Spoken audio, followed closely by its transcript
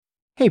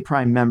Hey,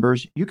 Prime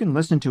members, you can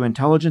listen to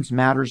Intelligence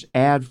Matters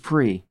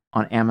ad-free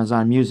on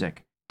Amazon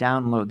Music.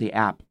 Download the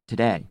app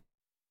today.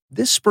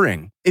 This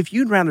spring, if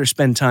you'd rather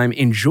spend time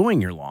enjoying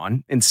your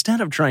lawn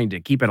instead of trying to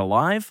keep it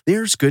alive,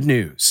 there's good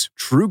news.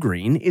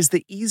 TruGreen is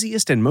the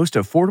easiest and most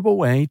affordable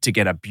way to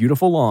get a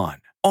beautiful lawn.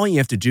 All you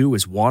have to do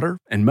is water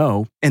and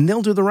mow, and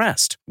they'll do the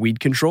rest. Weed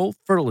control,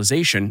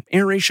 fertilization,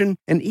 aeration,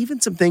 and even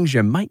some things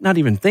you might not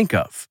even think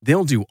of.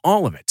 They'll do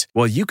all of it,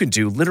 while you can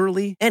do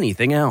literally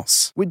anything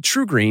else. With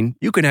TruGreen,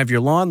 you can have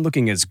your lawn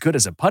looking as good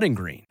as a putting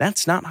green.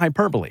 That's not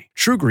hyperbole.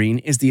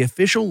 TruGreen is the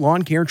official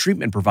lawn care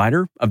treatment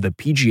provider of the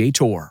PGA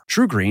Tour.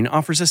 TruGreen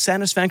offers a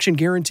satisfaction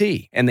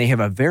guarantee, and they have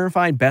a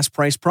verified best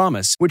price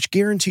promise, which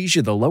guarantees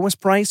you the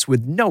lowest price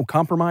with no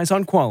compromise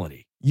on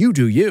quality. You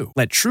do you.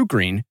 Let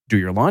TruGreen do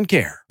your lawn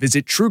care.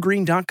 Visit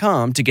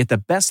TruGreen.com to get the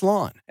best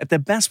lawn at the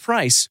best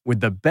price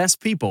with the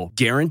best people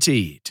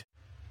guaranteed.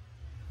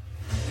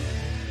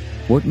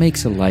 What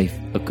makes a life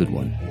a good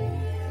one?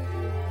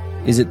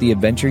 Is it the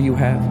adventure you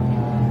have?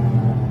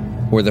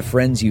 Or the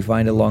friends you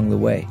find along the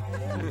way?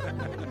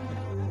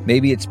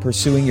 Maybe it's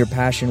pursuing your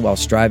passion while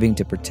striving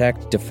to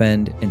protect,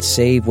 defend, and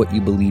save what you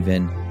believe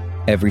in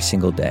every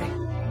single day.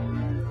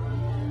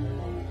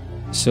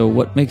 So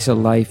what makes a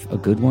life a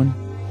good one?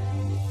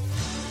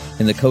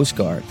 In the Coast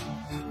Guard,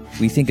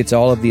 we think it's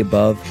all of the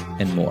above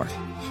and more.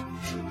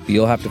 But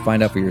you'll have to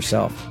find out for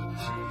yourself.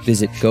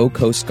 Visit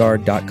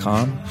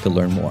gocoastguard.com to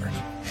learn more.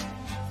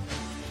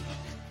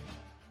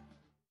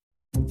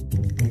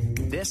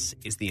 This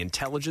is the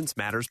Intelligence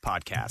Matters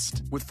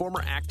Podcast with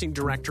former acting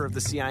director of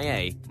the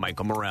CIA,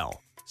 Michael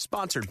Morell.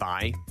 Sponsored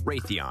by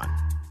Raytheon.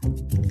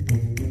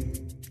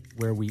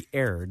 Where we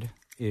erred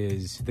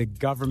is the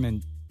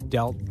government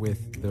dealt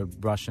with the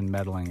Russian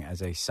meddling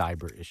as a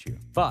cyber issue.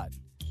 But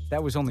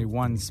that was only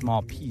one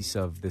small piece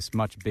of this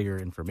much bigger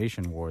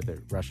information war that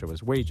Russia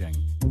was waging.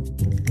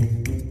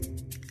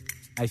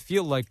 I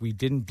feel like we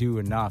didn't do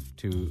enough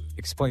to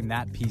explain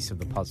that piece of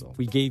the puzzle.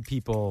 We gave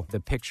people the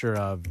picture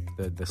of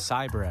the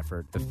cyber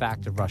effort, the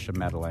fact of Russia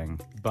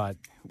meddling, but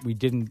we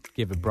didn't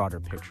give a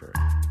broader picture.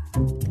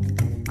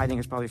 I think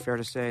it's probably fair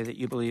to say that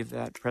you believe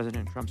that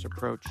President Trump's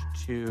approach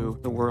to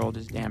the world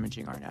is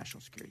damaging our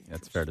national security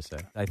interests. That's fair to say.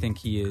 I think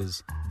he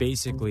is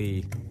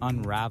basically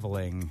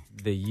unraveling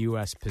the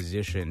U.S.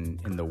 position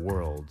in the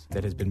world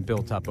that has been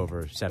built up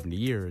over 70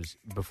 years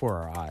before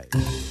our eyes.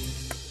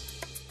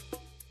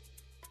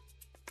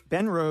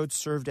 Ben Rhodes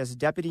served as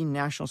Deputy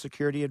National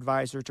Security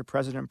Advisor to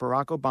President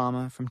Barack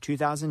Obama from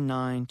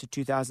 2009 to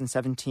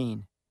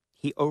 2017.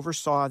 He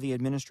oversaw the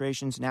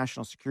administration's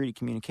national security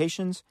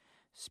communications,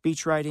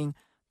 speechwriting,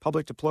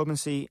 public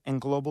diplomacy,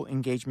 and global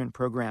engagement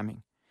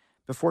programming.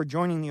 Before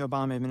joining the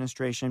Obama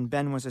administration,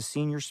 Ben was a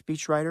senior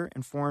speechwriter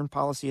and foreign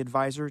policy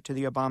advisor to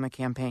the Obama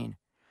campaign.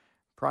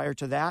 Prior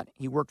to that,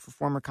 he worked for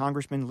former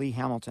Congressman Lee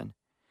Hamilton.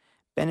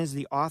 Ben is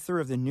the author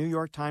of the New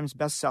York Times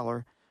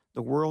bestseller,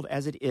 The World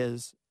as It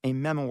Is, a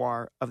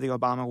memoir of the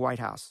Obama White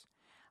House.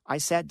 I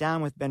sat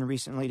down with Ben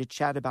recently to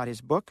chat about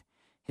his book,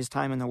 his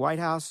time in the White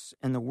House,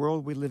 and the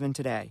world we live in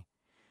today.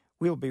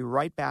 We'll be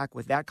right back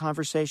with that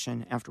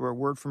conversation after a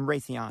word from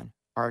Raytheon,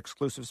 our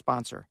exclusive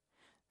sponsor.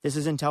 This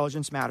is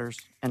Intelligence Matters,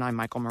 and I'm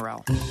Michael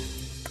Morell.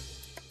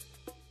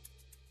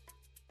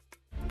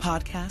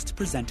 Podcast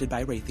presented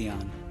by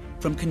Raytheon.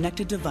 From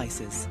connected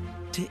devices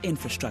to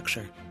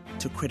infrastructure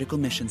to critical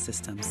mission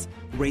systems,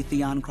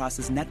 Raytheon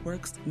crosses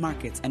networks,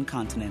 markets, and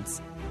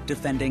continents,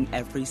 defending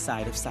every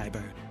side of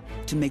cyber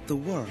to make the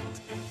world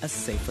a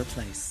safer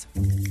place.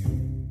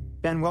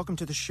 Ben, welcome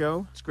to the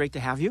show. It's great to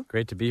have you.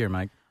 Great to be here,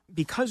 Mike.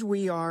 Because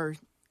we are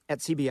at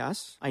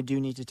CBS, I do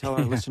need to tell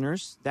our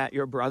listeners that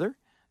your brother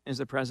is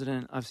the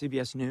president of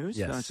CBS News.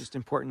 Yes. So it's just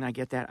important I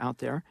get that out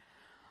there.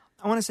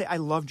 I want to say I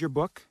loved your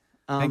book,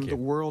 Thank you. The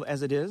World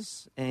as It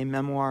Is, a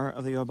memoir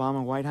of the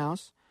Obama White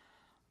House.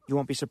 You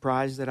won't be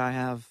surprised that I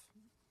have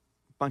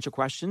a bunch of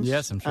questions.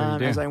 Yes, I'm sure you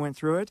do. As I went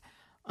through it.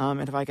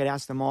 And if I could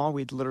ask them all,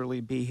 we'd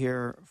literally be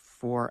here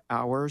for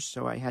hours,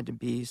 so I had to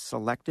be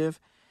selective.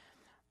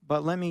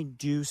 But let me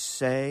do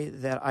say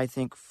that I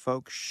think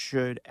folks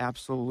should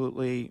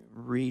absolutely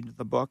read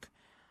the book.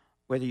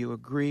 Whether you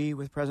agree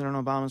with President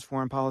Obama's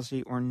foreign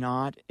policy or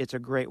not, it's a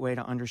great way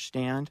to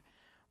understand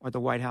what the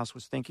White House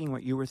was thinking,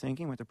 what you were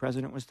thinking, what the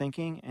president was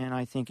thinking, and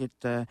I think it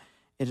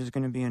is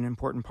going to be an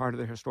important part of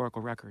the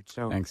historical record.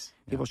 So Thanks.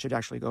 People should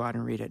actually go out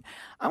and read it.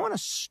 I want to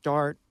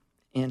start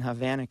in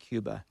Havana,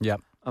 Cuba,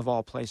 Yep. of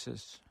all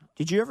places.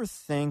 Did you ever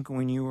think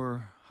when you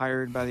were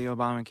hired by the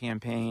Obama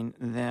campaign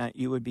that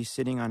you would be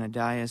sitting on a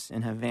dais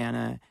in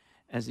Havana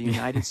as the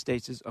United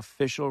States'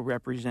 official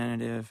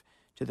representative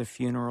to the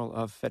funeral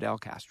of Fidel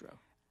Castro?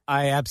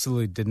 I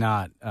absolutely did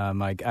not,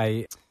 Mike.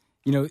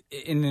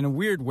 In a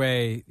weird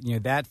way,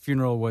 that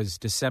funeral was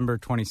December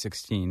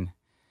 2016.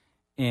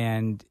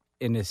 And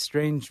in a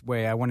strange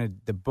way, I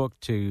wanted the book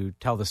to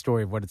tell the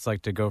story of what it's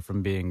like to go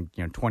from being,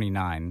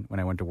 29 when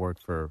I went to work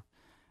for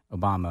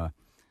Obama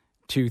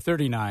to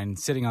 39,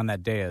 sitting on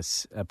that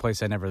dais, a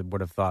place I never would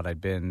have thought I'd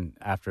been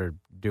after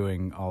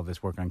doing all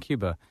this work on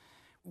Cuba.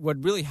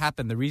 What really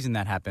happened, the reason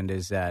that happened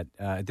is that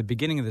at the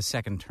beginning of the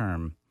second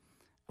term,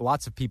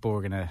 lots of people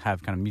were going to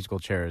have kind of musical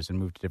chairs and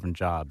move to different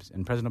jobs.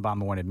 And President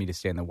Obama wanted me to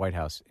stay in the White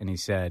House. And he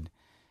said,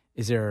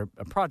 is there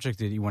a project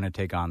that you want to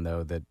take on,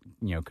 though, that,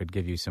 could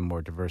give you some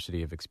more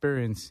diversity of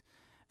experience?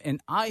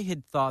 And I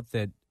had thought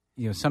that,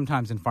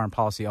 sometimes in foreign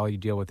policy, all you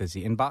deal with is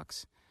the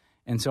inbox.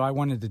 And so I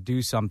wanted to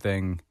do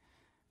something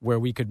where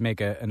we could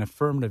make an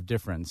affirmative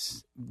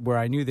difference, where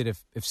I knew that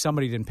if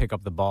somebody didn't pick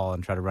up the ball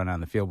and try to run on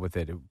the field with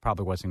it, it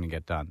probably wasn't going to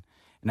get done.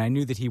 And I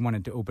knew that he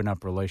wanted to open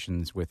up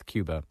relations with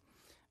Cuba.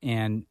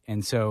 And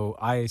so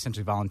I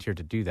essentially volunteered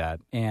to do that.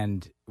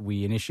 And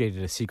we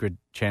initiated a secret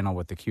channel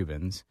with the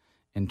Cubans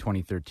in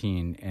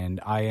 2013. And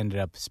I ended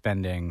up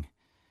spending,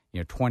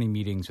 20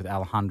 meetings with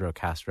Alejandro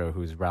Castro,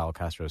 who's Raul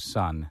Castro's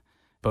son,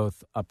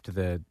 both up to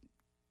the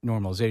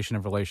normalization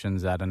of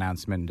relations, that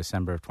announcement in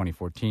December of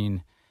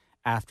 2014.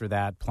 After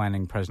that,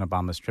 planning President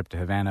Obama's trip to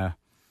Havana.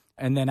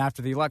 And then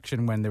after the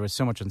election, when there was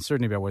so much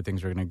uncertainty about where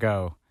things were going to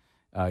go,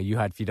 you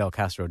had Fidel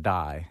Castro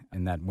die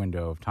in that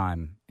window of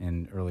time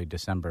in early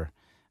December.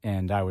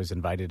 And I was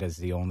invited as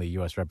the only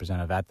U.S.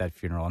 representative at that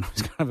funeral. And it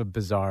was kind of a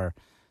bizarre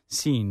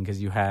scene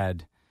because you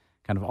had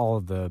kind of all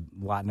of the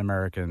Latin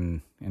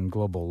American and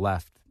global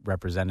left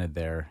represented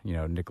there,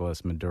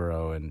 Nicolas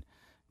Maduro and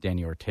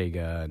Daniel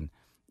Ortega. And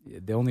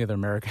the only other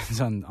Americans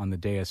on the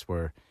dais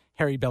were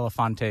Harry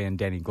Belafonte and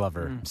Danny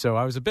Glover. So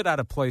I was a bit out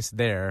of place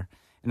there.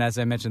 And as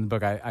I mentioned in the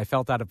book, I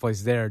felt out of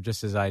place there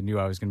just as I knew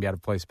I was going to be out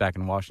of place back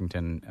in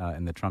Washington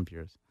in the Trump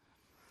years.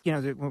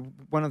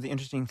 One of the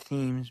interesting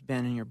themes,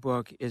 Ben, in your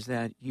book is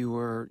that you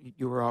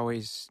were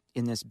always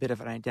in this bit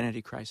of an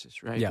identity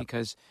crisis, right? Yeah.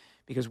 Because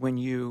when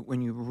you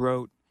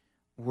wrote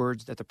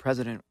words that the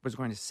president was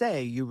going to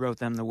say, you wrote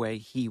them the way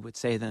he would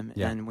say them.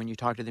 Yeah. And when you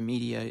talk to the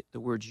media, the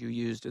words you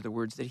used are the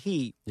words that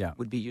he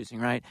would be using,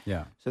 right?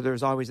 Yeah. So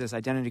there's always this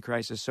identity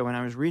crisis. So when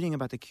I was reading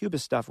about the Cuba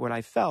stuff, what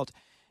I felt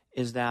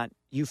is that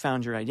you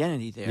found your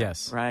identity there,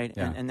 yes. right?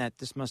 Yeah. And that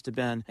this must have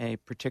been a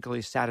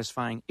particularly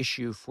satisfying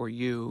issue for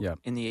you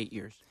in the 8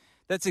 years.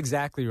 That's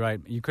exactly right.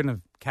 You couldn't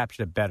have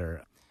captured it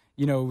better.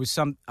 It was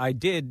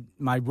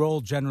my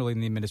role generally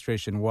in the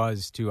administration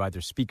was to either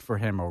speak for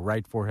him or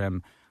write for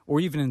him, or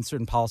even in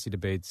certain policy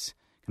debates,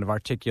 kind of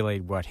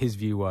articulate what his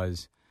view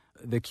was.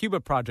 The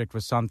Cuba project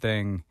was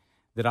something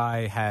that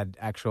I had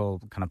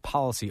actual kind of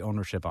policy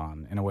ownership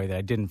on in a way that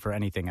I didn't for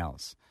anything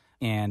else.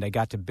 And I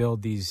got to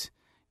build these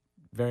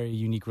very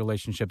unique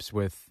relationships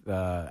with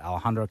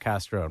Alejandro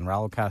Castro and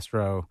Raul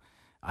Castro.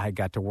 I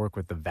got to work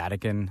with the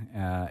Vatican,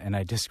 and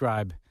I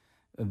describe,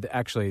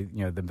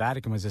 the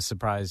Vatican was as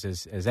surprised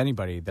as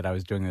anybody that I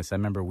was doing this. I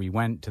remember we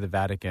went to the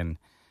Vatican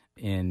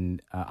in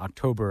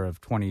October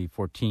of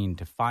 2014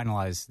 to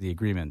finalize the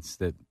agreements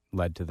that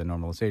led to the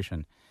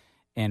normalization.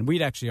 And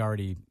we'd actually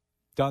already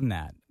done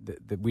that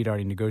we'd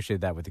already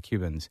negotiated that with the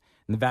Cubans.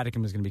 And the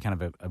Vatican was going to be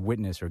kind of a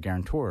witness or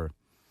guarantor.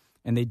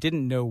 And they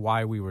didn't know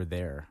why we were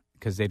there,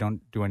 because they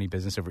don't do any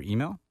business over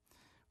email,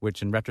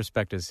 which in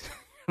retrospect is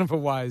kind of a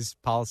wise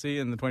policy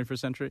in the 21st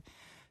century.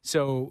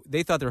 So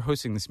they thought they were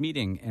hosting this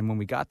meeting, and when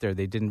we got there,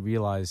 they didn't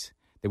realize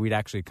that we'd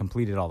actually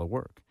completed all the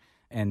work.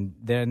 And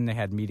then they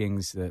had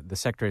meetings, the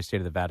Secretary of State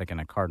of the Vatican,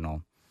 a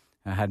cardinal,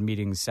 had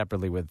meetings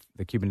separately with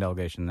the Cuban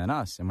delegation than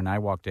us. And when I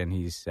walked in,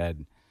 he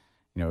said,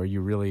 are you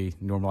really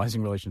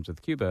normalizing relations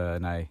with Cuba?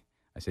 And I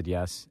said,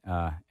 yes.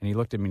 And he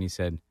looked at me and he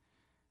said,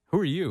 who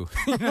are you?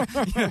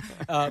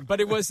 But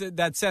it was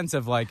that sense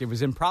of it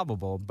was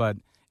improbable, but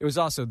it was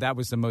also, that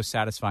was the most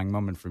satisfying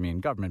moment for me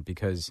in government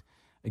because,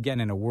 again,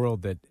 in a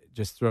world that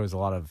just throws a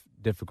lot of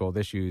difficult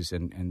issues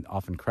and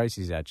often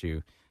crises at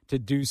you, to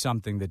do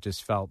something that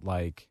just felt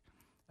like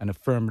an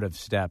affirmative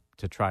step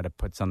to try to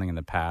put something in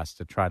the past,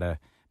 to try to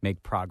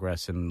make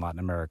progress in Latin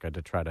America,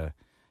 to try to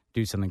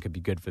do something that could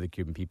be good for the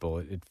Cuban people.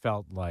 It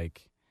felt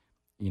like,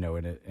 in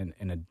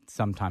a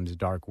sometimes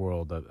dark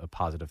world, a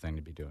positive thing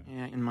to be doing.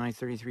 Yeah, in my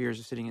 33 years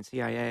of sitting at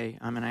CIA,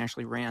 and I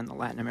actually ran the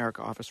Latin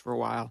America office for a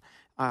while,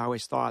 I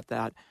always thought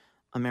that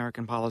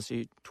American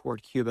policy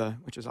toward Cuba,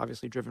 which is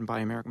obviously driven by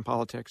American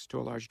politics to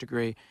a large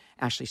degree,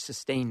 actually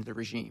sustained the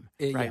regime,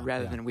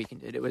 rather than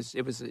weakened it. It was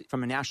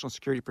from a national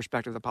security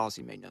perspective, the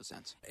policy made no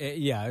sense.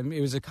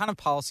 It was a kind of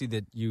policy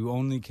that you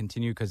only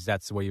continue because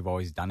that's the way you've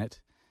always done it.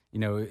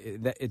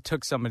 It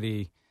took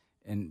somebody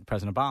in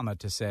President Obama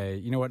to say,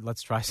 you know what,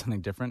 let's try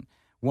something different.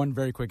 One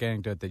very quick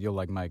anecdote that you'll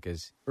like, Mike,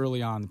 is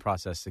early on in the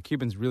process, the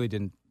Cubans really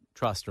didn't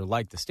trust or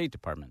like the State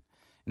Department.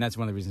 And that's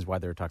one of the reasons why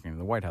they were talking to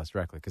the White House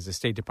directly, because the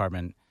State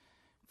Department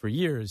for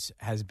years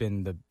has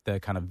been the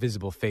kind of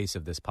visible face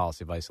of this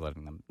policy of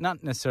isolating them.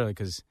 Not necessarily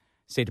because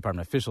State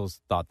Department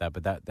officials thought that,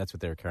 but that's what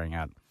they were carrying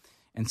out.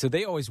 And so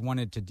they always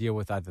wanted to deal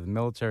with either the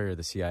military or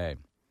the CIA.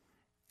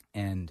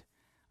 And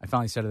I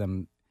finally said to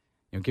them,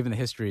 given the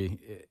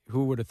history,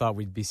 who would have thought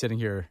we'd be sitting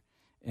here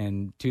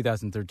in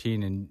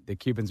 2013 and the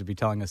Cubans would be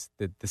telling us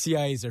that the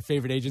CIA is their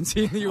favorite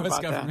agency in the U.S.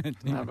 government?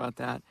 How about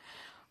that?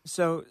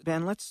 So,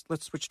 Ben, let's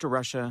switch to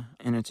Russia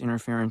and its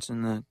interference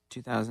in the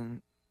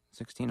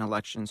 2016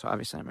 election. So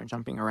obviously I'm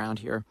jumping around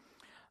here,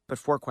 but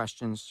 4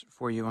 questions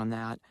for you on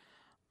that.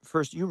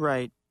 First, you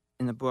write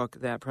in the book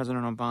that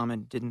President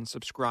Obama didn't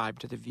subscribe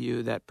to the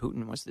view that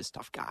Putin was this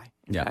tough guy.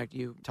 In fact,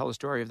 you tell the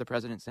story of the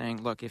president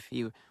saying, look, if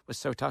he was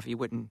so tough, he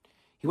wouldn't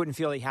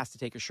feel he has to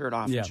take his shirt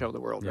off and show the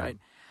world, right?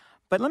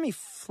 But let me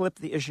flip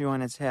the issue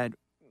on its head.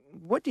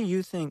 What do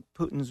you think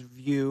Putin's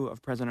view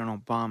of President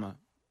Obama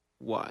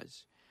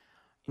was?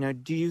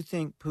 Do you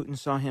think Putin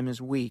saw him as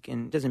weak?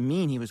 And it doesn't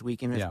mean he was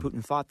weak, even if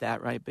Putin thought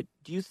that, right? But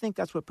do you think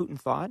that's what Putin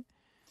thought?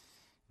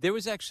 There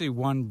was actually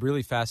one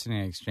really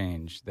fascinating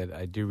exchange that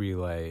I do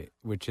relay,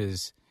 which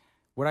is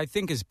what I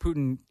think is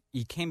Putin,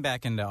 he came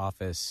back into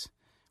office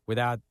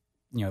without,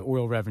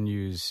 oil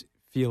revenues,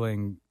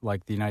 feeling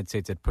like the United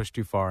States had pushed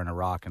too far in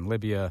Iraq and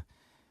Libya,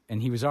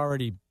 and he was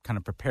already kind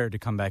of prepared to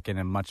come back in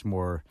a much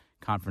more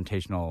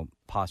confrontational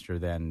posture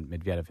than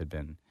Medvedev had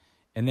been.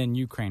 And then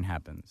Ukraine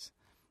happens.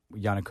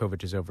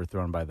 Yanukovych is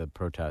overthrown by the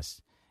protests,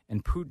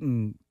 and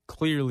Putin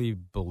clearly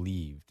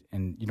believed,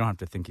 and you don't have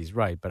to think he's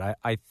right, but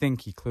I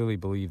think he clearly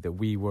believed that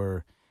we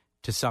were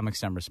to some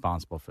extent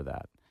responsible for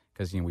that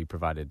because, we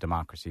provided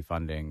democracy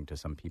funding to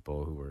some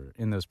people who were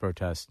in those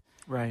protests.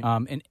 Right.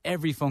 And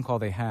every phone call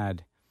they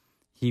had,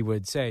 he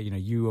would say,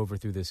 you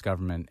overthrew this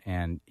government,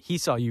 and he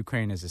saw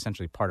Ukraine as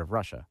essentially part of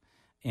Russia.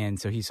 And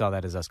so he saw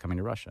that as us coming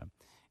to Russia.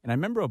 And I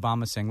remember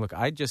Obama saying, look,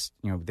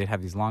 they'd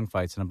have these long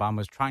fights, and Obama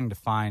was trying to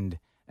find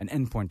an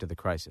endpoint to the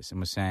crisis and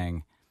was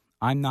saying,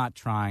 I'm not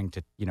trying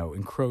to,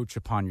 encroach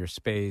upon your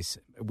space.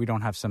 We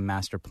don't have some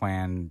master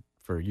plan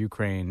for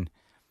Ukraine.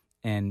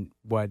 And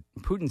what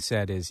Putin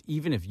said is,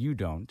 even if you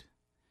don't,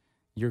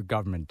 your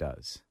government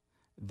does.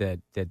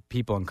 That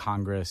people in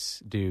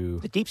Congress do.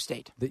 The deep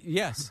state. The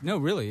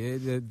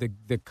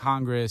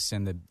Congress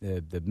and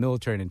the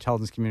military and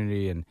intelligence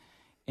community.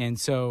 And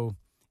so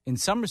in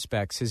some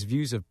respects, his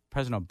views of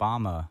President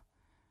Obama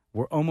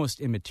were almost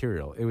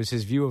immaterial. It was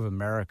his view of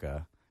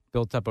America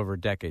built up over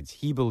decades.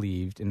 He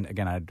believed, and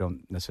again, I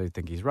don't necessarily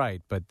think he's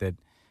right, but that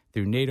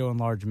through NATO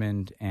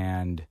enlargement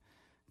and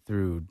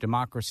through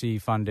democracy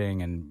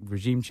funding and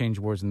regime change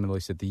wars in the Middle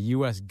East, that the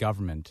U.S.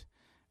 government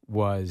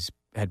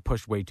had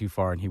pushed way too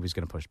far and he was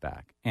going to push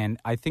back. And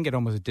I think it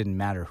almost didn't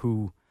matter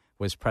who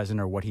was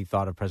president or what he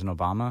thought of President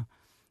Obama.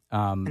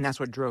 And that's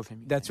what drove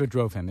him. That's what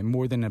drove him. And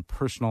more than a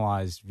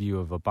personalized view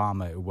of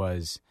Obama, it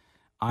was,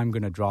 I'm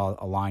going to draw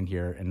a line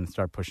here and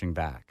start pushing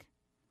back.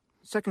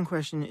 Second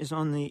question is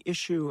on the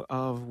issue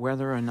of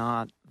whether or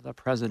not the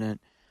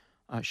president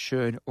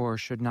should or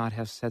should not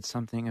have said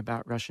something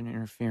about Russian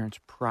interference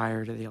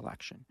prior to the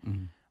election.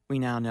 Mm-hmm. We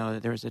now know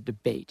that there's a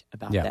debate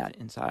about that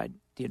inside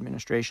the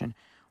administration.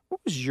 What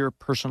was your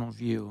personal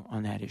view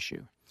on that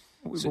issue?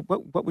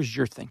 What was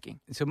your thinking?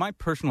 So my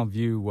personal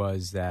view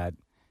was that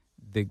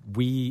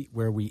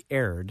where we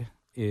erred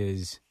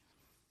is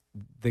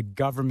the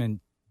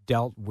government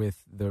dealt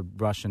with the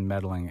Russian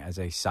meddling as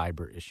a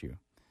cyber issue.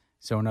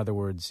 So in other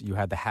words, you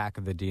had the hack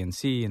of the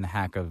DNC and the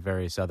hack of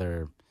various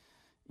other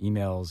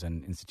emails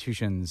and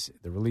institutions,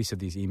 the release of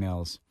these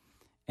emails,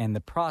 and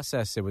the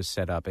process that was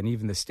set up, and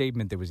even the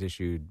statement that was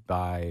issued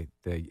by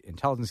the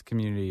intelligence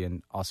community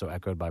and also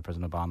echoed by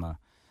President Obama,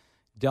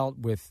 dealt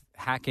with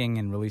hacking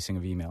and releasing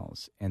of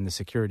emails and the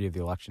security of the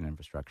election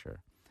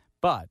infrastructure.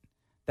 But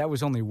that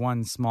was only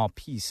one small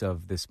piece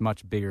of this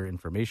much bigger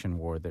information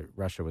war that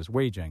Russia was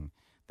waging,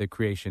 the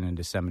creation and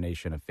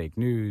dissemination of fake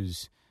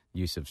news,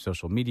 use of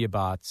social media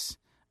bots,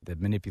 the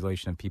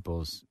manipulation of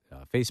people's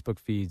Facebook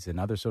feeds and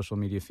other social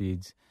media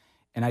feeds.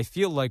 And I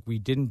feel like we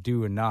didn't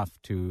do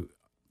enough to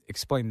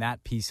explain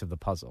that piece of the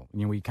puzzle.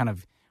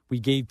 We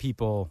gave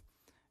people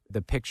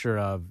the picture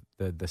of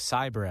the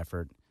cyber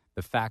effort,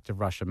 the fact of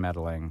Russia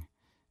meddling,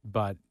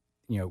 but,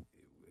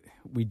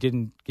 we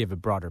didn't give a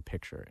broader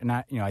picture. And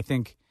I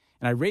think,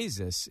 and I raised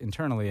this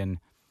internally, and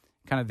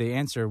kind of the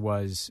answer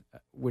was,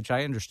 which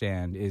I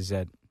understand, is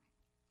that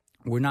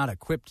we're not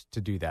equipped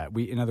to do that.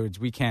 In other words,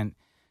 we can't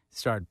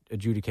start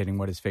adjudicating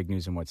what is fake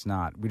news and what's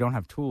not. We don't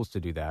have tools to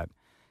do that.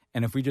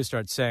 And if we just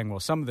start saying, well,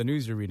 some of the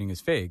news you're reading is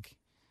fake,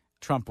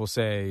 Trump will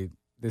say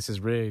this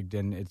is rigged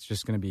and it's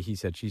just going to be he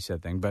said, she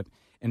said thing. But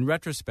in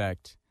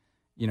retrospect,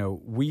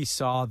 we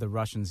saw the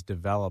Russians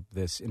develop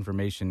this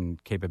information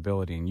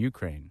capability in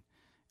Ukraine,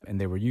 and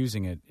they were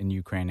using it in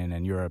Ukraine and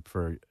in Europe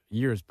for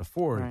years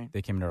before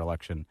they came into our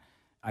election.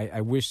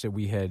 I wish that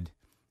we had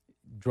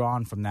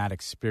drawn from that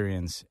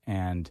experience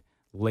and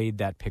laid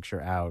that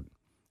picture out.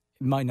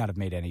 It might not have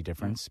made any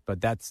difference, but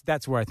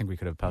that's where I think we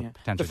could have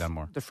potentially done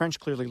more. The French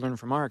clearly learned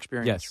from our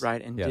experience, right?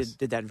 And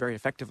did that very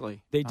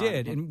effectively. They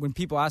did. And when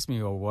people ask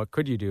me, well, what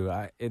could you do?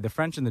 The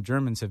French and the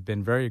Germans have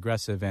been very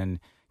aggressive in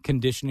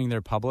conditioning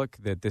their public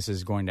that this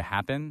is going to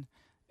happen,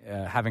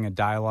 having a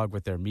dialogue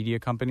with their media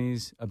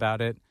companies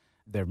about it.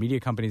 Their media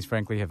companies,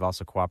 frankly, have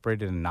also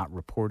cooperated in not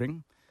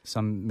reporting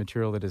some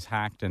material that is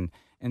hacked.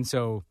 And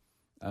so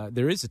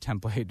there is a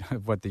template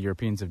of what the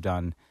Europeans have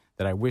done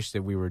that I wish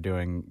that we were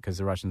doing, because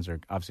the Russians are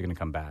obviously going to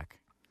come back.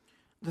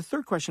 The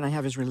third question I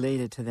have is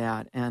related to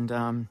that,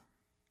 and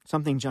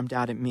something jumped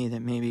out at me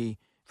that maybe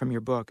from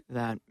your book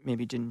that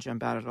maybe didn't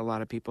jump out at a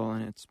lot of people,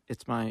 and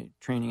it's my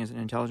training as an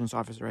intelligence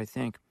officer, I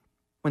think.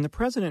 When the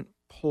president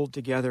pulled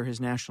together his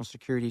national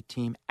security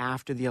team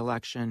after the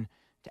election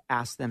to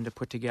ask them to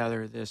put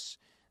together this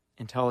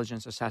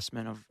intelligence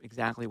assessment of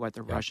exactly what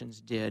the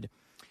Russians did.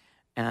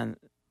 And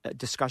a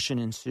discussion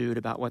ensued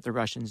about what the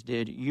Russians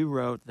did. You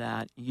wrote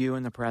that you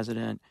and the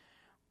president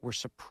were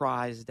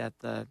surprised at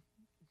the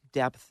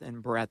depth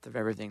and breadth of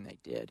everything they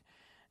did.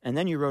 And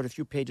then you wrote a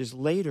few pages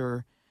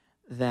later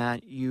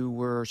that you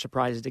were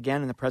surprised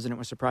again, and the president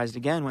was surprised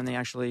again when they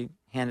actually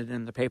handed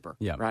him the paper,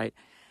 right?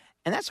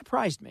 And that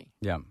surprised me,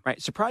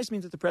 right? Surprised me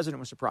that the president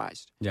was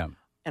surprised. And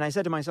I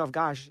said to myself,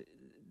 gosh,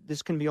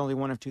 this can be only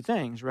one of two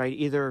things, right?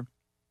 Either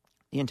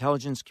the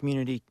intelligence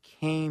community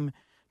came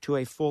to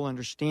a full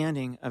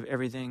understanding of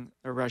everything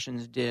the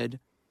Russians did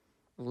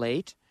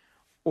late,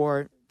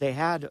 or they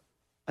had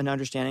an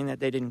understanding that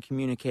they didn't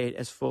communicate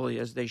as fully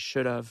as they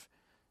should have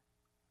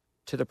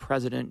to the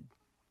president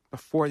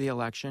before the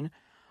election.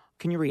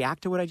 Can you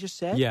react to what I just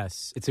said?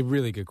 Yes, it's a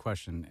really good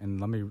question. And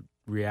let me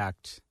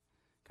react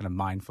kind of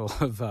mindful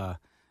of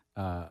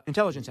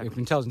intelligence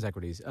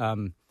equities.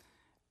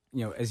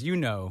 As you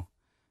know,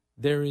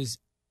 there is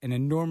an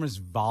enormous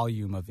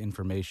volume of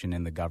information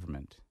in the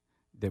government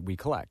that we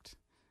collect.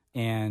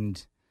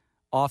 And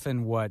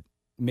often what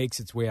makes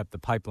its way up the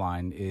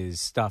pipeline is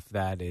stuff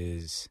that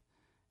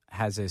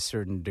has a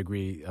certain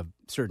degree of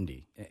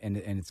certainty, and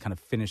it's kind of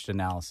finished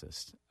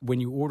analysis. When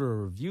you order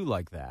a review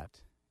like that,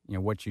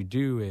 what you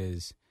do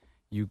is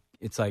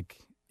it's like,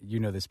 you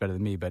know this better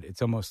than me, but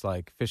it's almost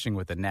like fishing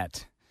with a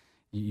net.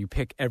 You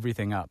pick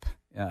everything up,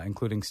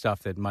 including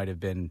stuff that might have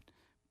been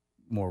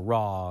more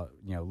raw,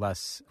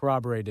 less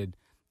corroborated.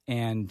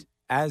 And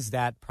as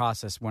that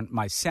process went,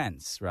 my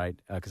sense, right,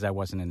 because I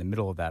wasn't in the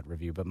middle of that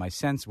review, but my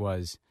sense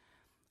was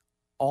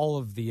all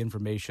of the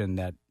information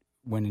that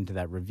went into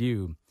that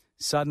review,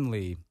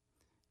 suddenly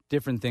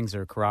different things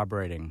are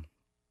corroborating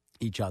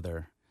each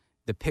other.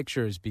 The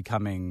picture is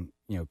becoming,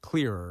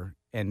 clearer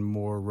and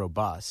more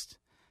robust.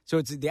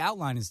 So the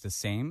outline is the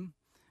same,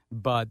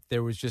 but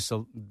there was just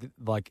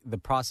the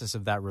process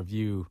of that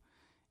review,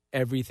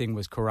 everything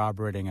was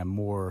corroborating a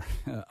more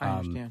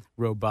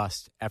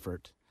robust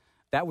effort.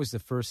 That was the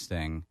first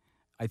thing.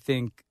 I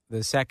think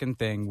the second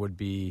thing would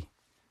be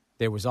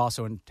there was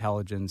also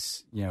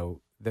intelligence,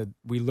 that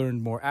we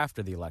learned more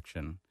after the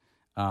election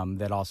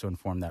that also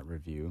informed that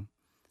review.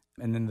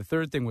 And then the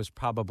third thing was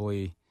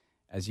probably,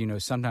 as you know,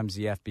 sometimes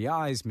the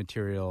FBI's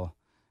material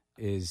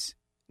is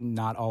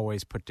not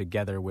always put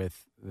together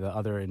with the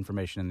other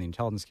information in the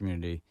intelligence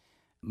community.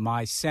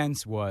 My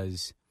sense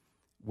was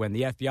when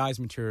the FBI's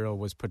material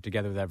was put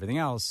together with everything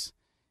else,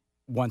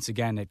 once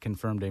again, it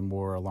confirmed a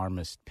more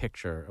alarmist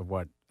picture of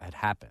what had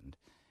happened.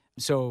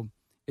 So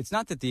it's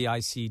not that the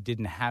IC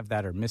didn't have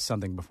that or missed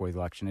something before the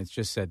election. It's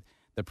just that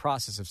the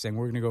process of saying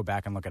we're going to go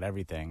back and look at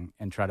everything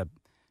and try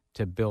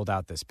to build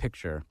out this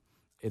picture,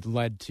 it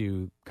led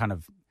to kind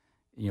of,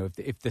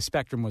 if the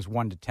spectrum was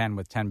 1 to 10,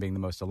 with 10 being the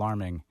most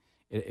alarming,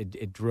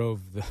 it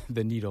drove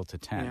the needle to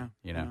 10,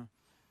 Yeah.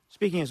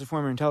 Speaking as a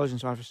former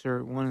intelligence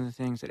officer, one of the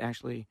things that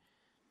actually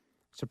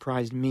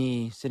surprised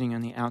me sitting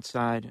on the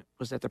outside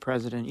was that the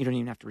president, you don't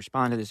even have to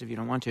respond to this if you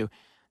don't want to,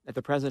 that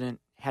the president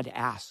had to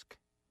ask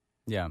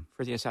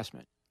for the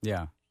assessment.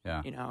 Yeah.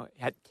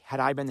 Had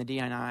I been the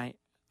DNI,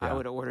 I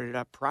would have ordered it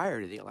up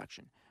prior to the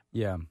election.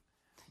 Yeah.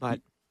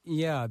 But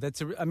yeah,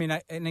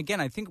 and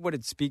again, I think what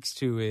it speaks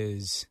to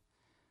is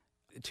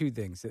two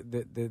things.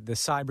 The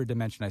cyber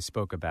dimension I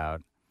spoke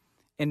about.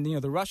 And,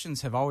 the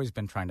Russians have always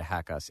been trying to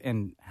hack us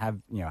and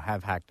have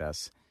hacked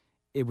us.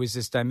 It was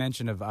this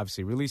dimension of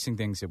obviously releasing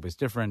things. It was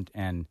different.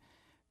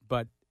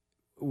 But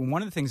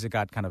one of the things that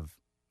got kind of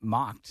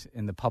mocked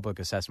in the public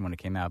assessment when it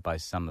came out by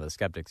some of the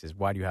skeptics is,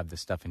 why do you have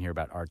this stuff in here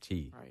about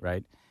RT,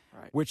 right?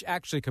 Which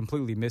actually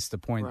completely missed the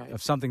point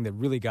of something that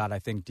really got, I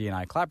think,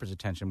 DNI Clapper's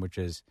attention, which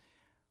is,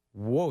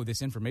 whoa,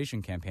 this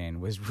information campaign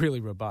was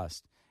really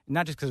robust.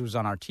 Not just because it was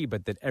on RT,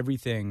 but that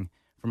everything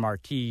from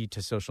RT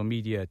to social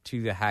media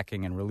to the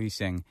hacking and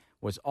releasing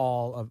was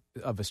all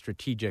of a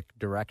strategic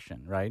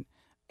direction, right?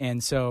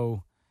 And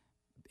so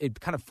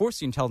it kind of forced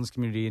the intelligence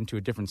community into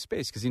a different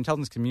space, because the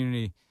intelligence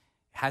community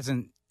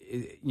hasn't,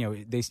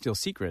 they steal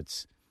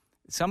secrets.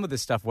 Some of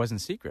this stuff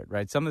wasn't secret,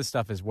 right? Some of the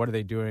stuff is, what are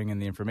they doing in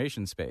the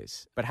information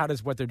space? But how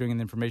does what they're doing in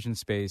the information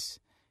space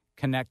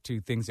connect to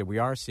things that we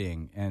are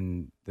seeing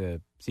and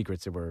the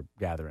secrets that we're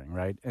gathering,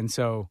 right? And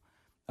so,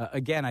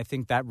 again, I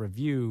think that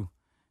review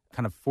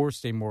kind of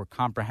forced a more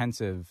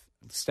comprehensive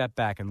step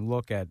back and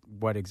look at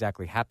what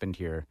exactly happened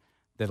here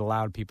that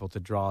allowed people to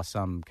draw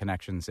some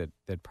connections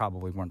that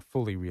probably weren't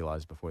fully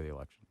realized before the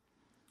election.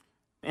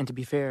 And to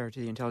be fair to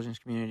the intelligence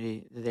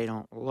community, they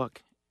don't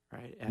look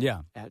right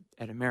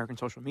at American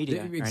social media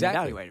exactly. and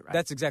evaluate it, right?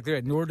 That's exactly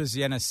right. Nor does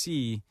the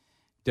NSC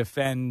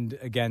defend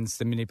against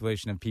the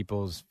manipulation of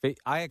people's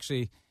I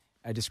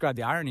described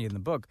the irony in the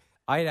book.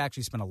 I had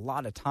actually spent a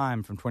lot of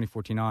time from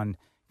 2014 on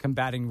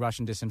combating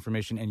Russian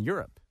disinformation in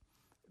Europe,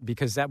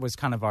 because that was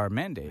kind of our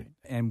mandate. Right.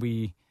 And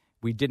we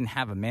didn't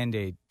have a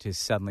mandate to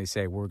suddenly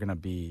say we're going to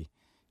be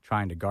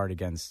trying to guard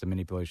against the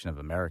manipulation of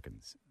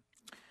Americans.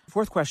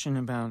 Fourth question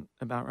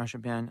about Russia,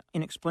 Ben.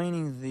 In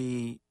explaining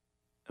the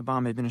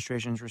Obama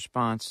administration's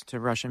response to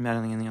Russian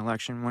meddling in the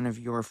election. One of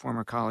your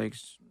former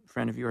colleagues,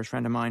 friend of yours,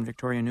 friend of mine,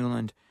 Victoria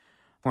Nuland,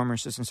 former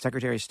Assistant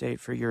Secretary of State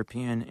for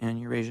European and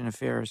Eurasian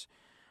Affairs,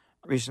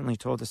 recently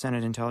told the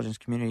Senate Intelligence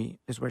Committee,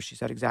 is what she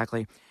said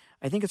exactly,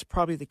 I think it's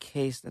probably the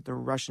case that the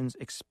Russians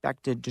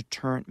expected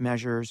deterrent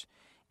measures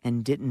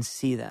and didn't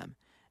see them,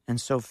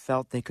 and so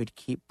felt they could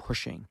keep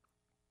pushing.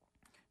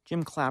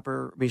 Jim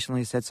Clapper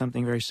recently said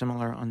something very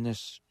similar on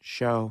this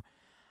show.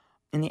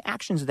 In the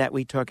actions that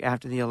we took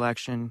after the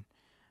election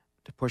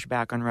to push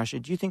back on Russia,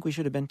 do you think we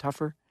should have been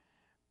tougher?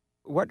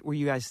 What were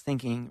you guys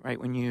thinking, right,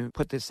 when you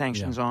put the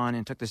sanctions on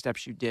and took the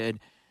steps you did?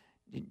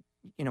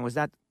 Was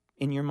that,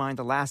 in your mind,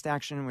 the last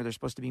action? Were there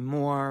supposed to be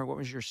more? What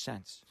was your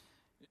sense?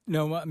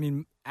 No, I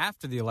mean,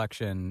 after the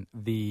election,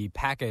 the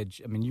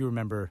package, I mean, you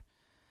remember,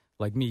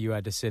 like me, you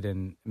had to sit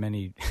in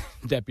many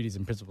deputies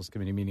and principals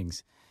committee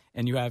meetings,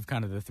 and you have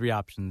kind of the three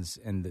options,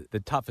 and the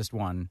toughest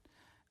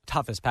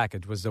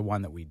package was the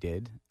one that we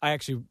did. I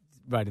actually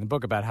write in the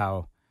book about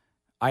how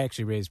I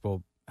actually raised,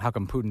 well, how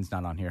come Putin's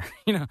not on here?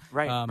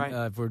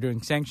 Right. If we're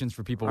doing sanctions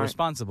for people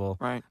responsible.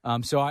 Right.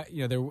 So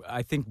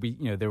I think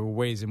there were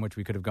ways in which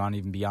we could have gone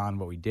even beyond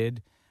what we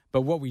did.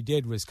 But what we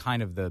did was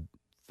kind of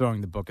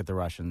throwing the book at the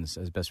Russians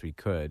as best we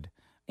could.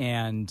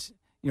 And,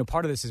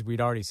 part of this is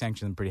we'd already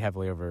sanctioned them pretty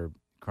heavily over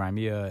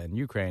Crimea and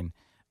Ukraine.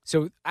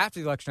 So after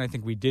the election, I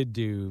think we did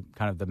do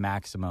kind of the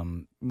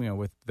maximum,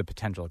 with the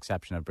potential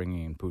exception of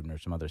bringing in Putin or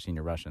some other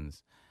senior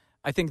Russians.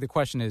 I think the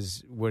question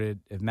is, would it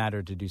have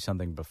mattered to do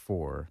something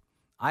before?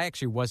 I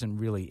actually wasn't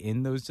really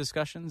in those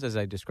discussions, as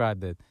I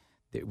described, that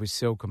it was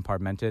so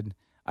compartmented.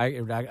 I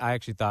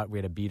actually thought we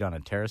had a beat on a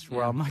terrorist for a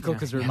while, Michael,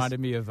 because it reminded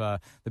me of the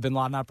Bin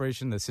Laden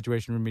operation, the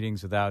Situation Room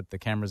meetings without the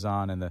cameras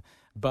on,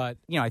 but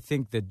I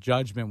think the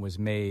judgment was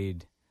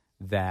made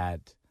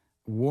that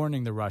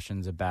warning the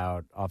Russians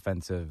about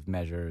offensive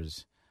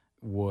measures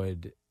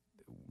would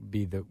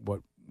be the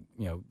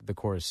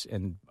course,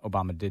 and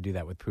Obama did do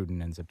that with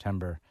Putin in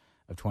September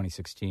of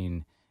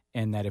 2016,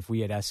 and that if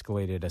we had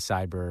escalated a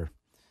cyber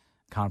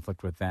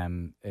conflict with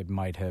them, it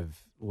might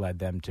have led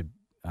them to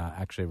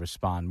actually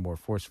respond more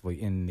forcefully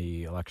in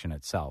the election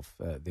itself,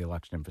 the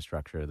election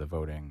infrastructure, the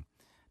voting.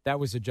 That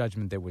was a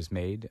judgment that was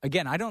made.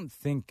 Again, I don't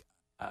think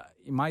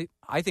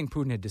I think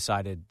Putin had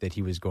decided that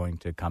he was going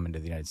to come into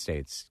the United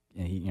States,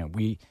 and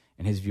we,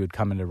 in his view, had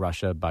come into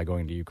Russia by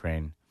going to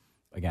Ukraine.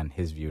 Again,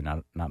 his view,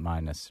 not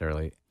mine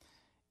necessarily.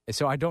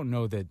 So I don't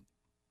know that.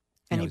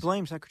 And he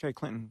blamed Secretary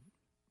Clinton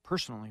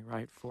personally,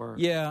 right?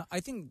 I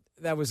think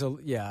that was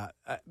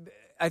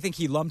I think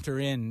he lumped her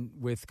in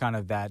with kind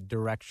of that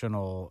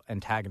directional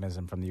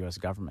antagonism from the U.S.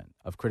 government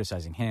of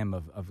criticizing him,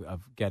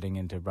 of getting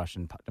into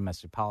Russian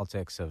domestic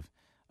politics, of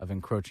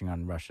encroaching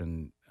on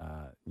Russian,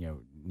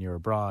 near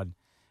abroad.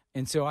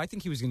 And so I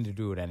think he was going to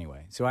do it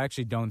anyway. So I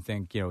actually don't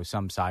think,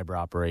 some cyber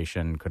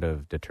operation could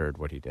have deterred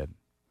what he did.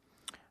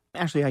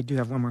 Actually, I do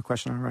have one more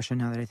question on Russia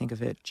now that I think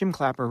of it. Jim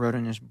Clapper wrote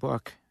in his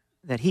book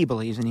that he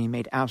believes, and he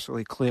made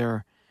absolutely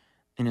clear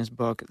in his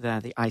book,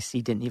 that the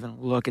IC didn't even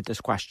look at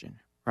this question,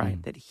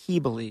 right? That he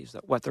believes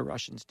that what the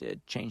Russians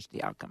did changed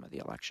the outcome of the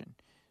election.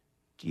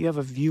 Do you have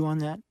a view on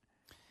that?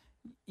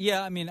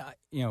 Yeah, I mean,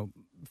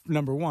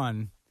 number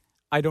one,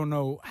 I don't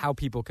know how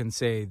people can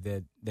say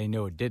that they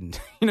know it didn't.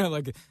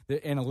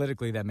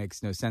 Analytically, that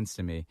makes no sense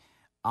to me.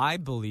 I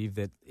believe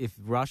that if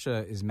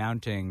Russia is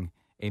mounting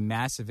a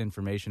massive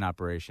information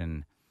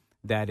operation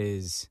that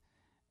is,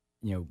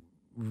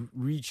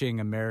 reaching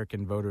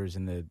American voters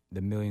in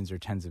the millions or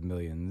tens of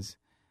millions,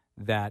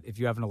 that if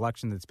you have an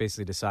election that's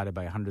basically decided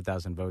by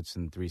 100,000 votes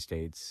in 3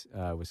 states,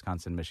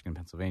 Wisconsin, Michigan,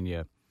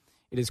 Pennsylvania,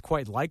 it is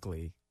quite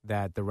likely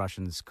that the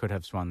Russians could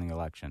have swung the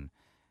election.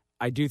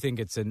 I do think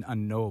it's an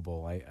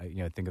unknowable.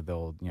 I think of the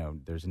old,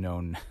 there's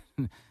known,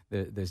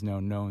 there's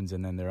known knowns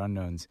and then there are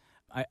unknowns.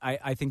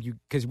 I think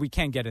because we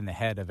can't get in the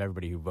head of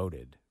everybody who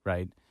voted,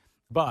 right?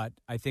 But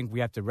I think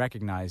we have to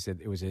recognize that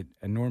it was an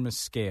enormous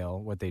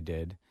scale, what they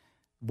did.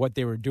 What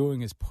they were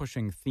doing is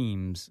pushing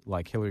themes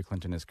like Hillary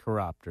Clinton is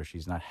corrupt or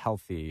she's not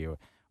healthy, or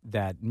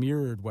that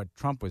mirrored what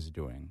Trump was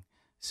doing.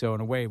 So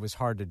in a way, it was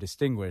hard to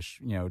distinguish,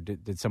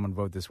 did someone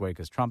vote this way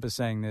because Trump is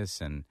saying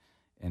this and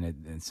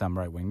some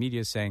right-wing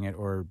media is saying it,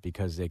 or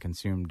because they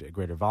consumed a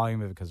greater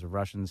volume of it because of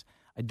Russians.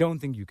 I don't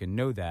think you can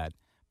know that.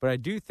 But I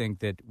do think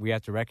that we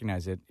have to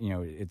recognize that,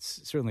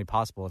 it's certainly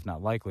possible, if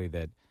not likely,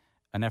 that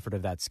an effort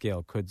of that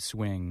scale could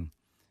swing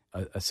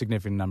a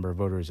significant number of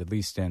voters, at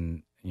least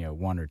in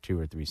 1 or 2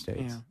 or 3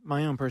 states. Yeah.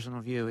 My own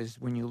personal view is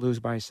when you lose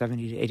by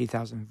 70 to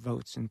 80,000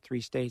 votes in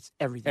 3 states,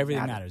 everything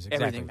matters.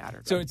 Exactly. Everything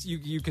matters. So it's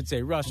you could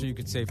say Russia, you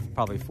could say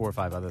probably 4 or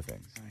 5 other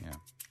things. Right. Yeah.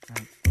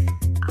 Right.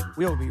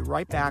 We'll be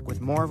right back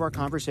with more of our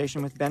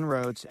conversation with Ben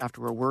Rhodes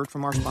after a word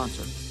from our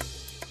sponsor.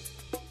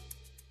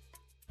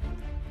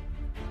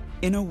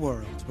 In a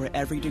world where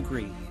every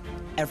degree,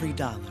 every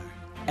dollar,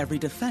 every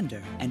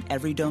defender, and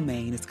every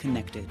domain is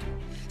connected,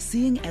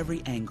 seeing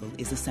every angle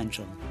is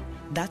essential.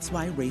 That's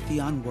why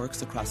Raytheon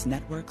works across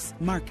networks,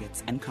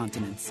 markets, and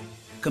continents,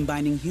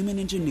 combining human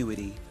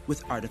ingenuity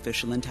with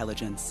artificial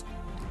intelligence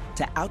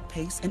to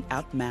outpace and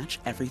outmatch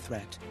every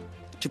threat.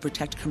 to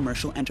protect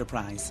commercial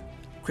enterprise,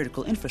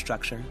 critical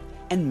infrastructure,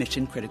 and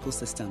mission-critical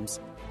systems,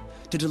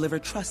 to deliver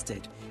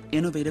trusted,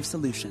 innovative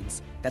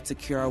solutions that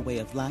secure our way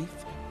of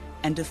life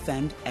and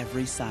defend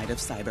every side of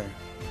cyber.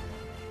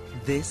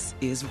 This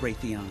is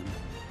Raytheon,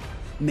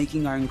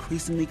 making our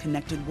increasingly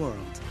connected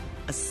world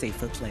a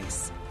safer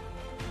place.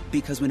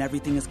 Because when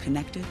everything is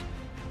connected,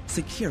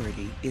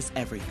 security is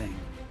everything.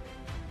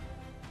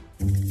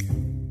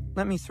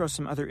 Let me throw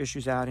some other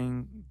issues out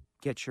and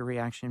get your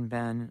reaction,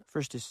 Ben.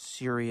 First is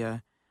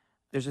Syria.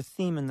 There's a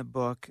theme in the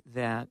book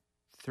that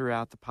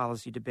throughout the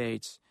policy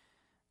debates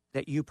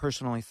that you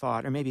personally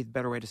thought, or maybe the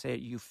better way to say it,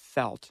 you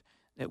felt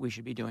that we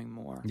should be doing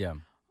more. Yeah.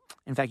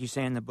 In fact, you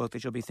say in the book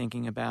that you'll be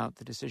thinking about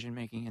the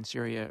decision-making in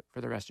Syria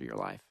for the rest of your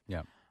life.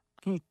 Yeah.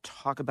 Can you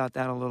talk about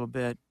that a little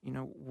bit?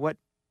 What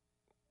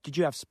did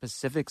you have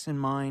specifics in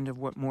mind of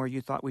what more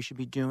you thought we should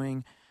be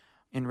doing?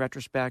 In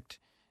retrospect,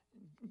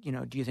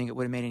 do you think it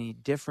would have made any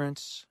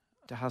difference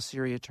to how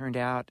Syria turned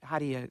out? How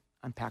do you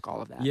unpack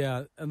all of that?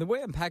 Yeah, and the way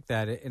I unpack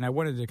that, and I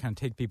wanted to kind of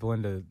take people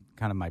into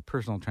kind of my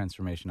personal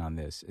transformation on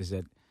this, is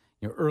that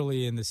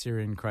early in the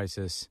Syrian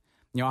crisis,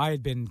 I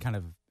had been kind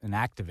of an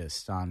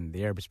activist on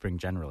the Arab Spring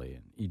generally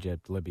in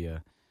Egypt,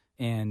 Libya,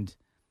 and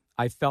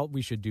I felt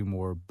we should do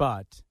more,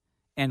 but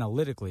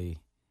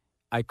analytically,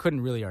 I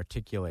couldn't really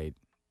articulate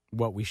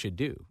what we should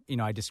do.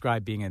 I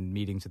described being in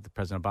meetings with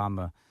President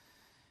Obama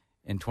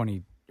in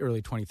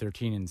early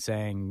 2013 and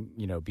saying,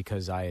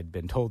 because I had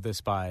been told this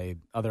by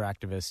other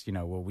activists,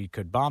 well, we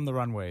could bomb the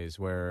runways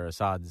where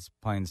Assad's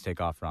planes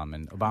take off from.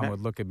 And Obama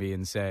would look at me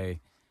and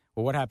say,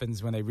 well, what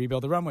happens when they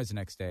rebuild the runways the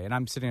next day? And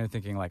I'm sitting there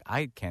thinking,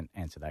 I can't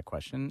answer that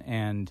question.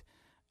 And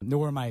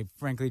nor am I,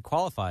 frankly,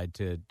 qualified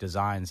to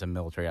design some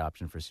military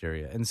option for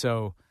Syria. And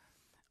so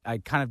I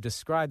kind of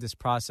described this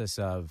process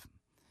of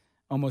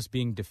almost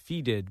being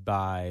defeated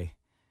by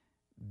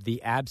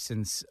the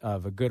absence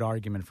of a good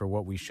argument for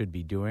what we should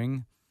be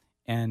doing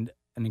and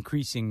an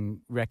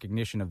increasing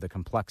recognition of the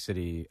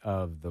complexity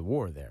of the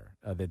war there,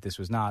 that this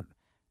was not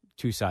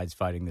two sides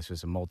fighting. This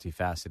was a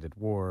multifaceted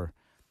war.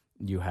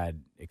 You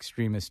had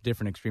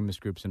different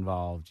extremist groups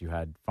involved. You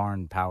had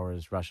foreign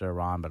powers, Russia,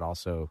 Iran, but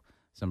also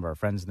some of our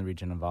friends in the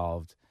region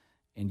involved.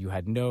 And you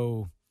had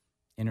no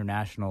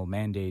international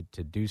mandate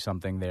to do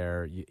something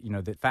there.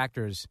 The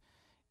factors,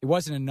 it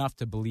wasn't enough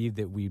to believe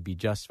that we'd be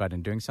justified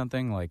in doing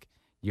something.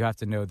 You have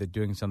to know that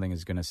doing something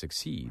is going to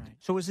succeed. Right.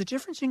 So was the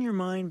difference in your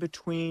mind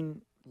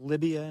between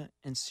Libya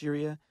and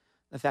Syria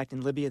the fact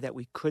in Libya that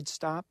we could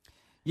stop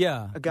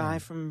a guy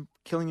from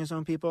killing his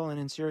own people, and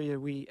in Syria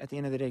we, at the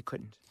end of the day,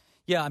 couldn't?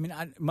 Yeah, I mean,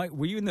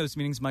 were you in those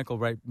meetings, Michael,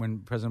 right when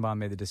President Obama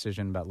made the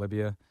decision about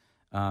Libya?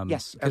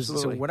 Yes,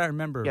 absolutely. So what I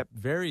remember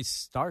very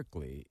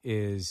starkly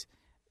is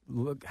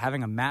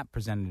having a map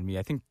presented to me,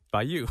 I think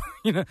by you,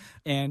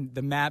 and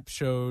the map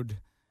showed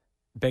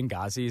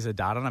Benghazi is a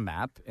dot on a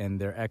map,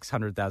 and there are X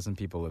 100,000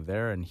 people live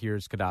there, and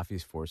here's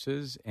Gaddafi's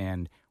forces,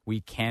 and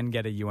we can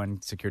get a UN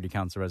Security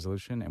Council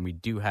resolution, and we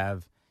do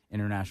have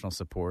international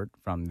support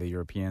from the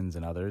Europeans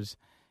and others,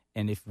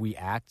 and if we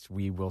act,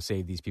 we will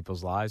save these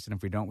people's lives, and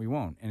if we don't, we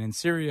won't. And in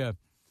Syria,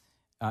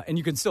 and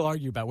you can still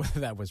argue about whether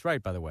that was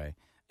right, by the way,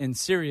 in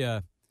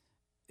Syria,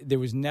 there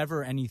was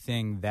never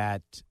anything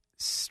that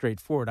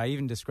straightforward. I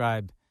even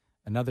describe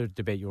another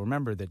debate you'll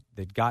remember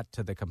that got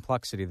to the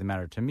complexity of the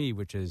matter to me,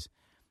 which is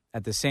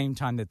at the same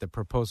time that the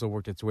proposal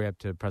worked its way up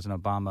to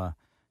President Obama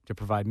to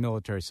provide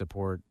military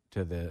support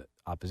to the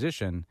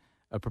opposition,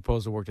 a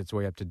proposal worked its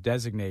way up to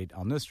designate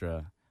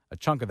al-Nusra, a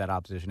chunk of that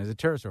opposition, as a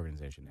terrorist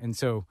organization. And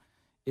so,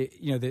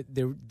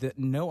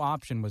 no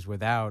option was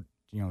without,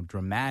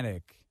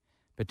 dramatic,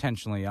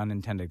 potentially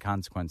unintended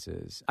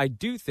consequences. I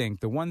do think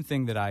the one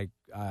thing that I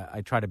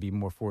try to be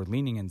more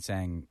forward-leaning in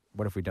saying,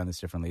 what if we'd done this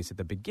differently, is at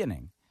the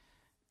beginning,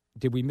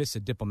 did we miss a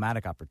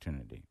diplomatic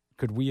opportunity?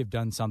 Could we have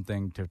done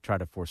something to try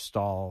to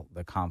forestall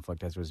the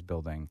conflict as it was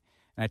building?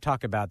 And I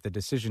talk about the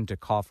decision to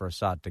call for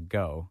Assad to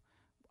go.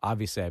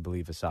 Obviously, I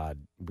believe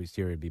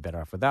Syria would be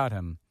better off without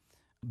him.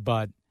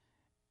 But,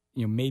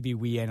 maybe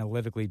we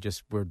analytically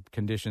just were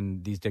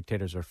conditioned these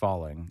dictators are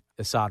falling.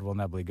 Assad will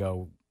inevitably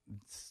go.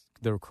 It's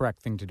the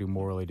correct thing to do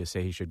morally to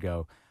say he should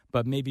go.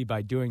 But maybe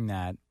by doing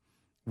that,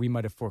 we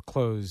might have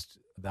foreclosed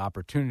the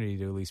opportunity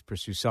to at least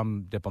pursue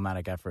some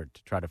diplomatic effort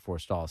to try to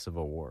forestall a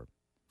civil war.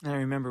 And I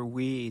remember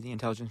the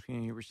intelligence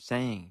community, were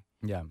saying,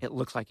 it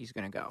looks like he's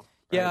going to go. Right?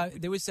 Yeah,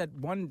 there was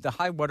the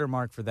high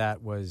watermark for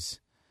that was,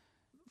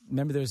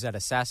 remember there was that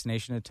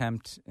assassination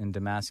attempt in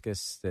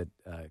Damascus that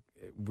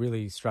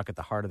really struck at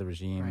the heart of the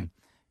regime. Right.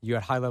 You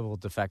had high-level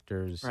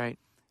defectors. Right.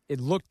 It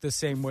looked the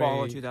same way.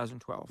 Fall of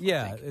 2012.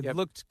 Yeah, it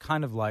looked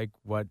kind of like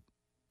what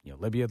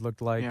Libya had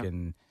looked like,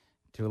 and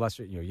to a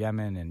lesser,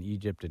 Yemen and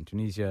Egypt and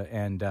Tunisia.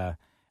 And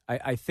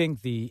I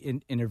think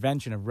the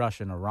intervention of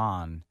Russia and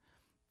Iran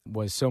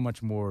was so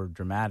much more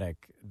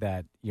dramatic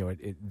that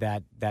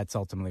that's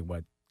ultimately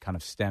what kind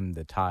of stemmed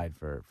the tide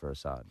for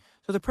Assad.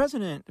 So the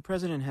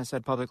president has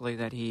said publicly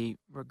that he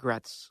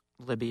regrets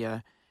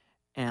Libya,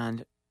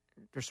 and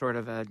there's sort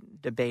of a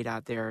debate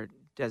out there.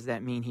 Does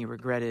that mean he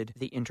regretted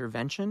the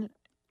intervention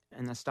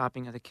and the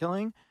stopping of the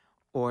killing,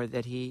 or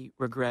that he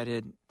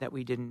regretted that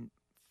we didn't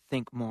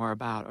think more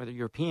about, or the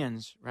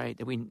Europeans, right,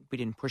 that we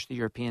didn't push the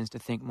Europeans to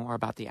think more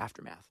about the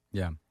aftermath.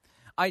 Yeah.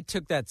 I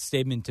took that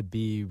statement to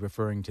be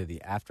referring to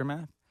the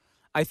aftermath.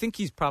 I think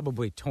he's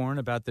probably torn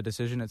about the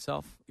decision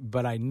itself,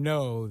 but I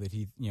know that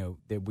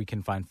that we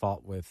can find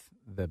fault with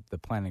the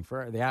planning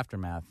for the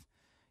aftermath.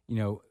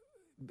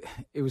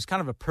 It was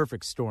kind of a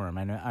perfect storm.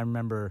 I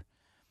remember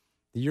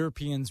the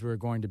Europeans were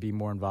going to be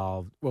more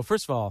involved. Well,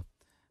 first of all,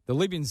 the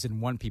Libyans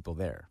didn't want people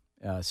there.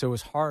 So it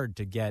was hard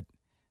to get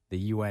the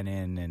UN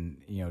in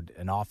and,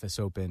 an office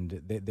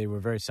opened. They were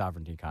very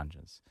sovereignty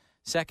conscious.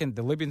 Second,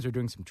 the Libyans were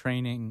doing some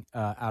training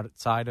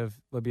outside of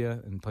Libya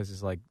in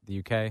places like the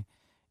UK.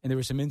 And there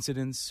were some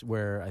incidents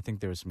where I think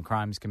there were some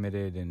crimes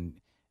committed and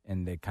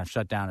they kind of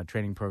shut down a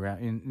training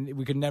program. And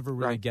we could never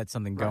really get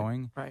something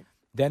going. Right.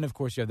 Then, of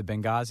course, you have the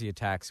Benghazi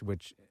attacks,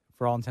 which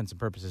for all intents and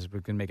purposes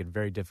was going to make it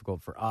very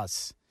difficult for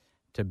us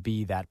to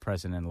be that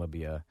present in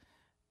Libya.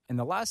 And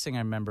the last thing I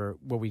remember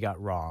what we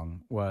got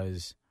wrong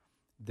was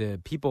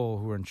the people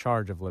who were in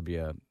charge of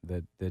Libya,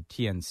 the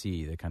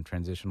TNC, the kind of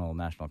Transitional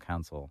National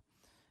Council,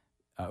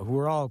 who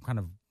were all kind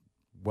of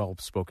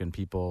well-spoken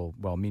people,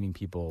 well-meaning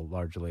people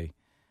largely.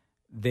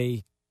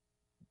 They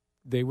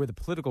were the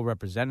political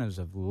representatives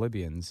of the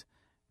Libyans,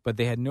 but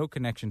they had no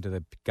connection to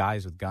the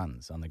guys with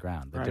guns on the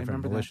ground, the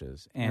different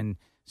militias. And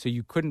so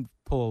you couldn't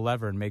pull a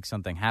lever and make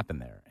something happen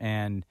there.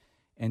 And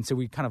so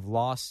we kind of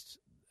lost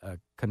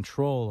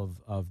control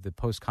of the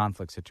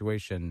post-conflict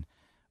situation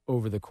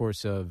over the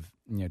course of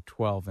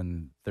 12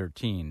 and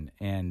 13.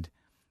 And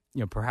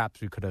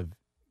perhaps we could have,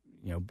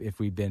 if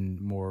we'd been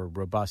more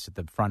robust at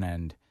the front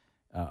end,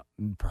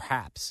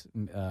 perhaps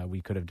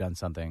we could have done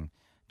something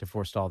to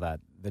forestall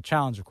that. The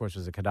challenge, of course,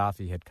 was that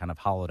Gaddafi had kind of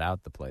hollowed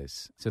out the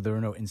place. So there were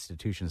no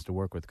institutions to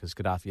work with because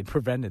Gaddafi had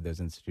prevented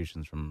those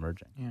institutions from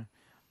emerging. Yeah.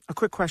 A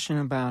quick question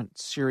about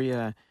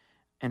Syria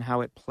and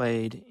how it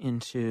played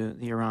into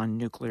the Iran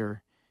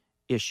nuclear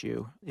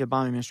issue. The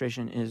Obama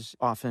administration is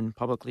often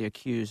publicly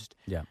accused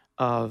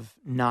of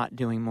not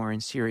doing more in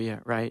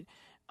Syria, right,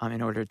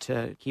 in order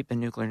to keep the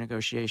nuclear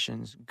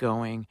negotiations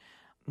going.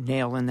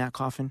 Nail in that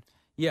coffin?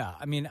 Yeah.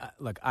 I mean,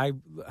 look, I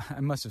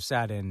must have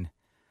sat in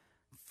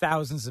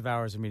thousands of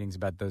hours of meetings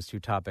about those two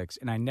topics,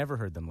 and I never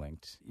heard them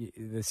linked.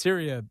 The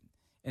Syria,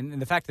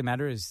 and the fact of the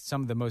matter is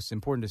some of the most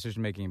important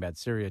decision-making about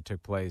Syria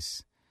took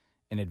place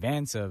in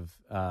advance of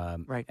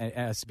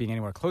us being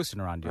anywhere close to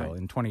an Iran deal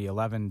in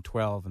 2011,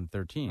 12, and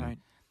 13.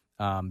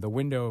 Right. The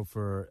window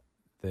for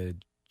the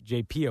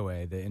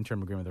JPOA, the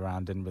interim agreement with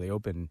Iran, didn't really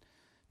open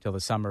till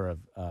the summer of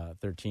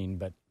 13.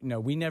 But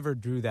we never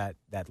drew that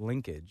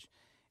linkage.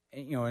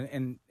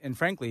 And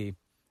frankly,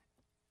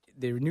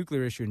 the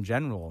nuclear issue in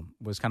general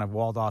was kind of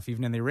walled off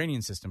even in the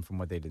Iranian system from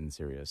what they did in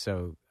Syria.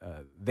 So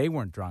they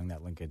weren't drawing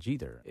that linkage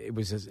either. It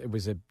was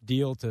a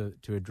deal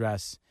to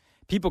address.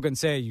 People can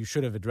say you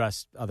should have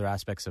addressed other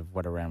aspects of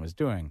what Iran was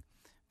doing,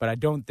 but I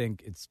don't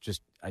think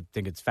I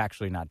think it's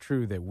factually not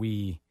true that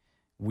we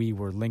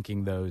were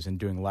linking those and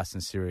doing less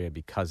in Syria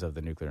because of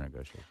the nuclear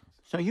negotiations.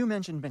 So you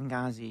mentioned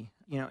Benghazi.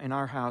 In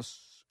our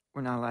house,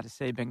 we're not allowed to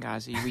say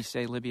Benghazi. We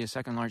say Libya's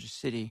second largest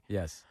city.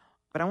 Yes.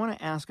 But I want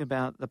to ask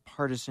about the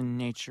partisan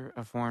nature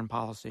of foreign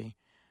policy,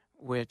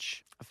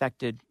 which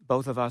affected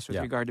both of us with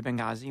regard to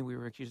Benghazi. We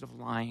were accused of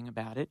lying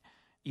about it.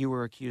 You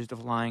were accused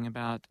of lying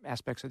about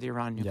aspects of the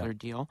Iran nuclear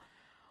deal.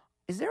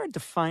 Is there a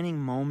defining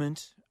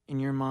moment in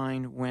your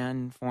mind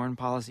when foreign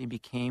policy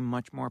became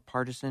much more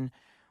partisan,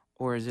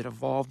 or has it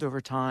evolved over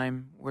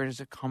time? Where does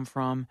it come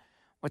from?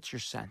 What's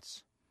your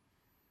sense?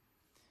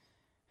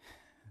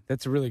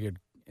 That's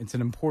it's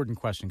an important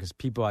question because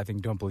people, I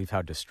think, don't believe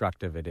how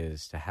destructive it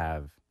is to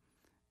have.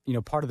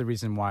 Part of the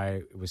reason why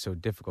it was so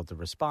difficult to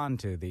respond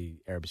to the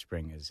Arab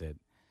Spring is that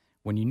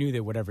when you knew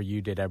that whatever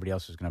you did, everybody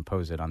else was going to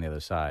oppose it on the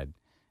other side,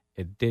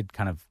 it did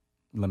kind of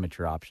limit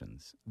your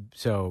options.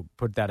 So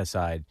put that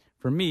aside.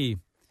 For me,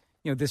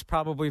 this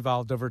probably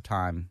evolved over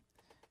time.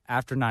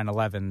 After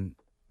 9/11,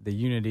 the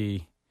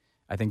unity,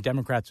 I think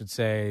Democrats would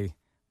say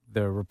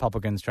the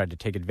Republicans tried to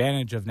take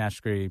advantage of national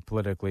security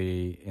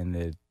politically in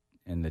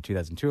the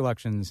 2002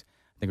 elections.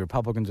 I think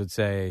Republicans would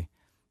say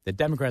the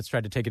Democrats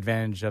tried to take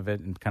advantage of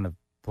it and kind of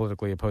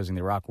politically opposing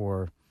the Iraq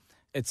War.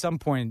 At some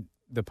point,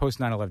 the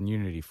post-9/11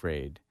 unity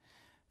frayed.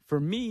 For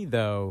me,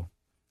 though,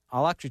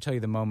 I'll actually tell you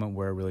the moment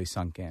where it really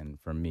sunk in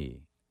for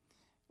me,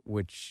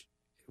 which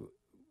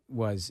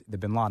was the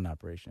bin Laden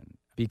operation.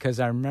 Because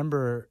I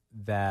remember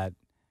that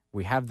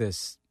we have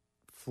this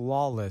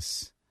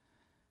flawless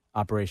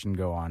operation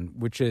go on,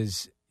 which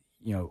is,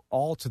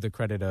 all to the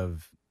credit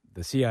of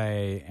the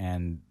CIA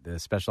and the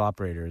special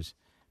operators.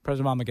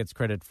 President Obama gets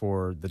credit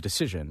for the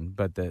decision,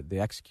 but the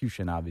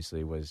execution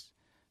obviously was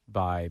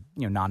by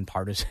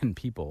nonpartisan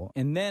people.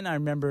 And then I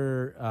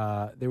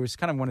remember there was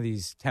kind of one of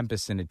these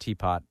tempests in a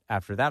teapot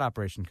after that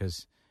operation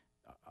because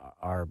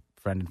our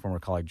friend and former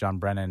colleague John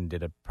Brennan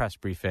did a press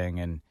briefing,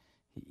 and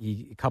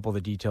a couple of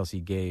the details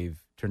he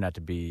gave turned out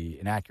to be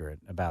inaccurate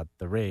about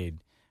the raid,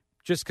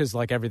 just because,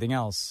 like everything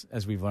else,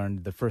 as we've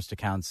learned, the first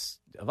accounts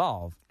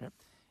evolve. Yep.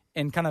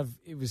 And kind of,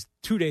 it was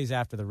 2 days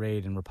after the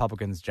raid, and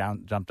Republicans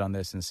jumped on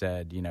this and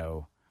said,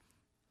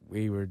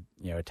 we were,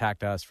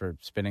 attacked us for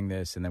spinning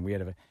this, and then we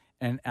had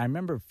and I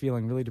remember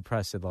feeling really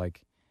depressed at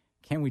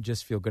can't we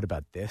just feel good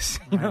about this?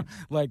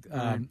 Right.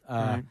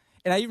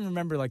 And I even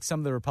remember some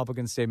of the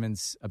Republican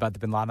statements about the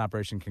Bin Laden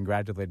operation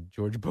congratulated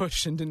George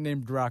Bush and didn't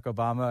name Barack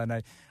Obama.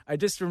 And I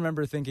just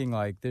remember thinking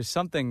there's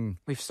something.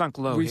 We've sunk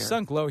low We've here.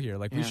 sunk low here.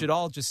 We should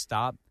all just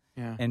stop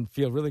and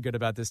feel really good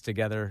about this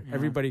together. Yeah.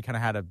 Everybody kind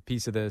of had a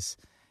piece of this.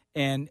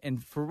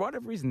 And for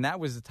whatever reason, that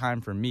was the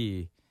time for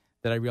me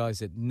that I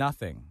realized that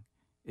nothing,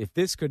 if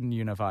this couldn't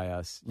unify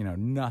us,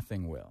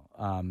 nothing will.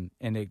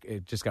 And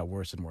it just got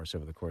worse and worse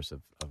over the course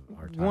of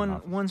our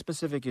time. One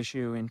specific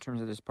issue in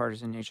terms of this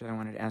partisan nature that I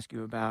wanted to ask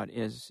you about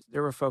is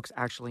there were folks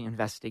actually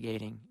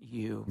investigating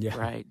you,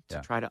 right, to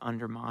try to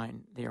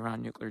undermine the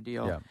Iran nuclear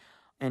deal. Yeah.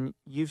 And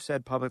you've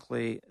said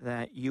publicly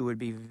that you would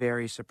be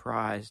very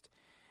surprised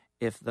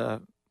if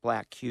the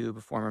Black Cube,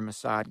 former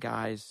Mossad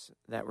guys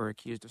that were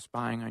accused of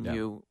spying on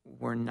you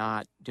were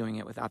not doing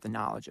it without the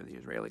knowledge of the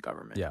Israeli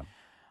government. Yeah.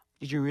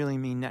 Did you really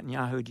mean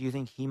Netanyahu? Do you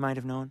think he might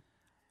have known?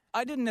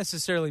 I didn't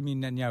necessarily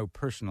mean Netanyahu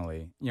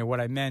personally.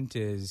 What I meant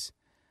is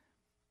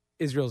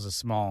Israel's a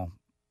small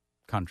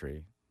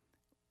country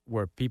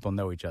where people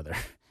know each other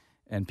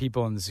and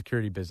people in the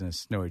security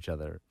business know each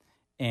other.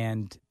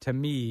 And to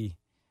me,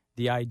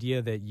 the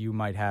idea that you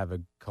might have a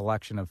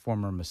collection of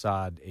former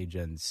Mossad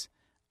agents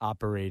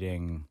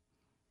operating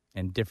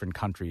in different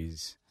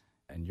countries,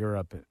 in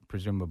Europe,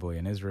 presumably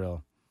in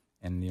Israel,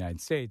 and in the United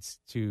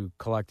States, to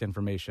collect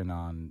information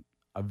on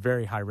a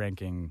very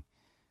high-ranking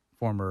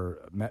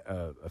former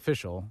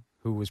official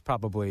who was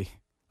probably,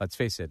 let's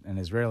face it, an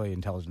Israeli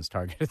intelligence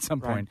target at some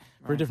point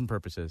for different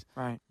purposes.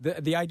 Right.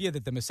 The idea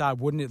that the Mossad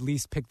wouldn't at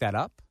least pick that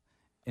up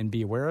and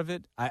be aware of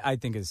it, I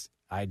think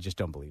I just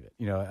don't believe it.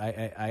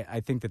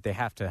 I think that they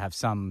have to have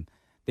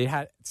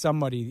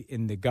somebody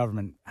in the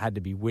government had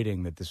to be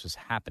witting that this was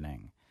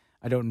happening.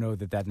 I don't know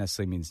that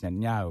necessarily means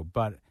Netanyahu,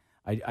 but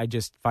I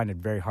just find it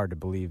very hard to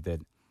believe that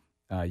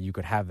you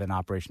could have an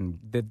operation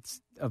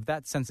that's of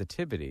that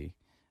sensitivity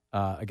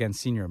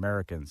against senior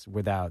Americans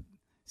without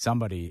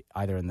somebody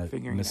either in the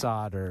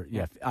Mossad or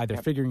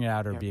figuring it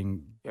out or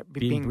being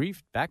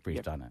briefed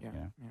on it.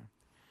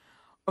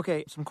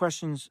 Okay, some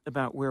questions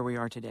about where we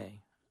are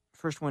today.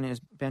 First one is,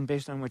 Ben,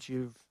 based on what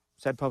you've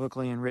said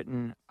publicly and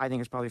written, I think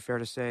it's probably fair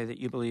to say that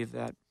you believe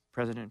that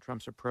President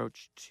Trump's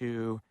approach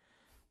to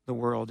the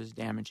world is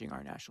damaging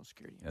our national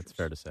security interests. That's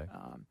fair to say.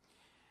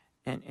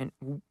 And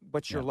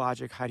what's your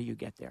logic? How do you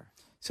get there?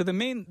 So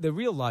the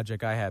real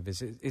logic I have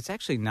is it's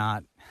actually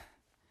not.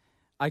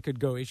 I could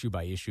go issue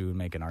by issue and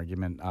make an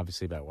argument,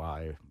 obviously, about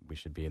why we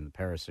should be in the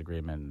Paris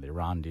Agreement and the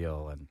Iran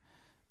deal and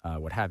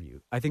what have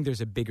you. I think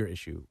there's a bigger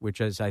issue, which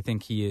is I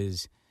think he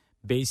is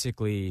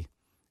basically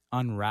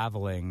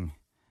unraveling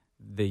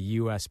the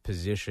U.S.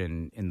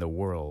 position in the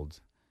world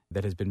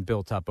that has been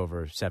built up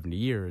over 70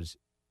 years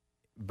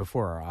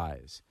before our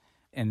eyes.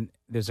 And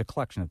there's a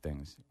collection of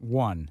things.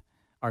 One,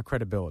 our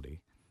credibility.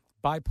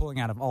 By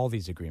pulling out of all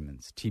these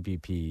agreements,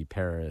 TPP,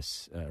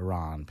 Paris,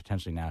 Iran,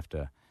 potentially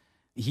NAFTA,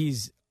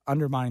 he's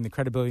undermining the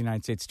credibility of the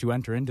United States to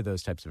enter into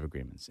those types of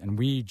agreements. And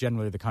we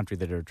generally are the country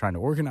that are trying to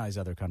organize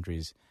other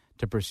countries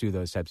to pursue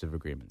those types of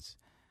agreements.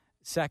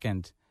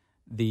 Second,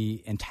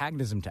 the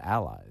antagonism to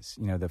allies,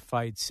 the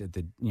fights at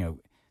the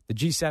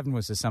G7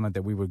 was the summit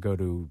that we would go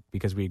to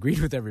because we agreed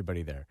with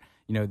everybody there.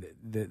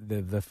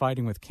 The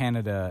fighting with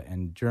Canada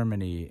and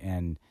Germany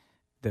and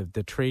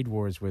the trade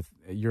wars with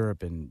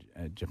Europe and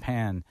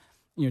Japan,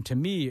 to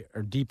me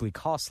are deeply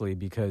costly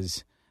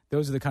because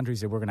those are the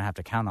countries that we're going to have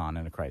to count on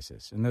in a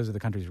crisis. And those are the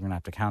countries we're going to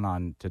have to count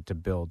on to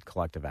build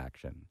collective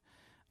action.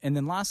 And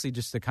then lastly,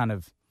 just the kind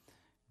of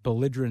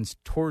belligerence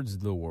towards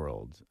the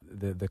world,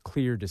 the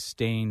clear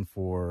disdain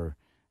for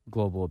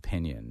global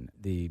opinion,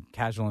 the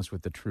casualness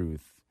with the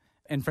truth,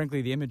 and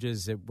frankly, the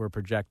images that we're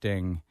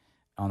projecting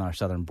on our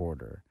southern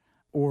border,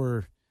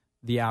 or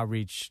the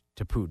outreach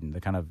to Putin,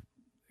 the kind of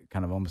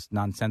almost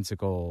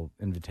nonsensical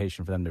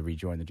invitation for them to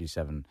rejoin the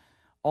G7.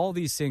 All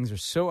these things are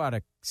so out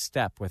of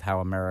step with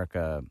how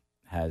America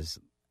has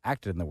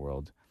acted in the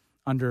world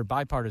under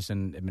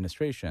bipartisan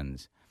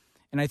administrations.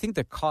 And I think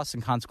the costs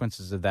and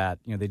consequences of that,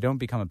 they don't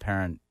become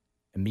apparent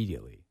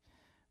immediately.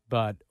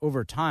 But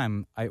over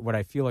time, what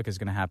I feel like is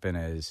going to happen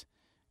is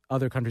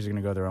other countries are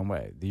going to go their own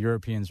way. The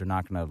Europeans are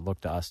not going to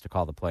look to us to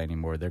call the play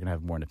anymore. They're going to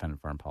have more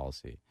independent foreign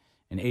policy.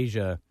 In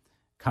Asia,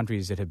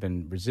 countries that have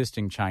been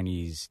resisting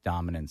Chinese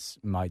dominance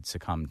might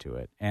succumb to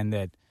it, and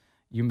that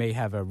you may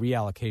have a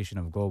reallocation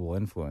of global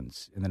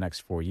influence in the next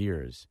 4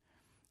 years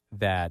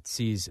that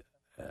sees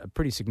a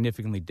pretty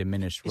significantly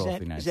diminished role for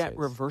the United States. Is that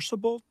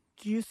reversible,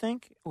 do you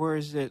think, or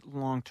is it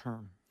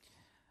long-term?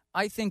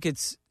 I think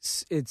it's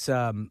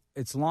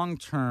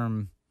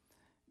long-term,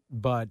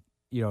 but,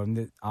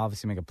 and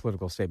obviously make a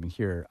political statement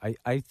here.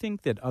 I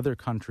think that other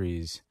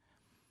countries,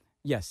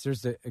 yes,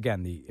 there's,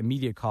 the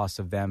immediate cost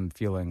of them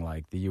feeling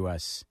like the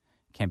U.S.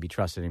 can't be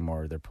trusted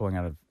anymore. They're pulling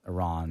out of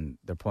Iran.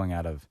 They're pulling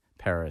out of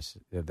Paris.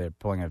 They're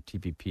pulling out of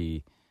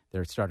TPP.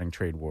 They're starting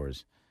trade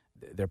wars.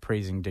 they're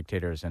praising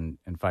dictators and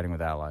fighting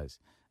with allies.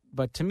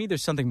 But to me,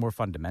 there's something more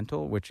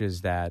fundamental, which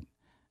is that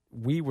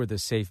we were the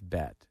safe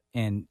bet.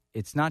 And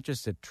it's not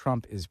just that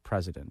Trump is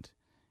president.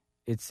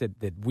 It's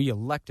that we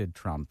elected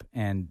Trump.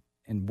 And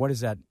what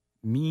does that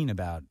mean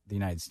about the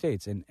United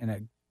States? And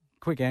a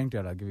quick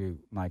anecdote I'll give you,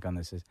 Mike, on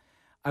this is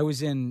I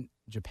was in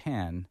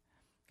Japan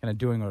kind of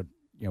doing what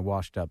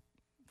washed up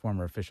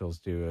former officials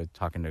do,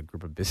 talking to a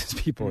group of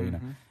business people,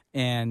 Mm-hmm.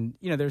 And,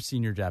 they're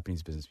senior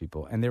Japanese business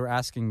people. And they were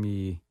asking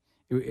me,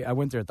 I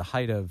went there at the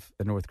height of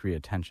the North Korea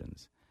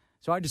tensions.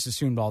 So I just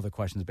assumed all the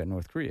questions about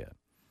North Korea.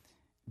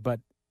 But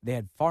they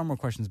had far more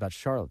questions about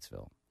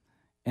Charlottesville.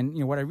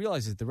 And, what I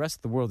realized is the rest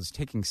of the world is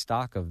taking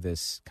stock of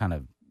this kind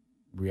of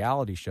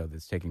reality show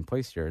that's taking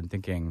place here and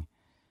thinking,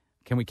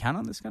 can we count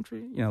on this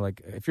country?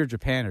 Like if you're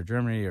Japan or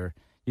Germany, or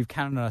you've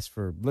counted on us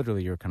for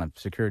literally your kind of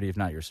security, if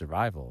not your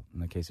survival, in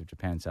the case of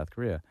Japan and South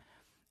Korea.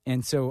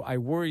 And so I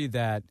worry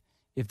that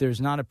if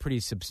there's not a pretty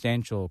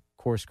substantial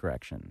course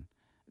correction,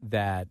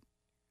 that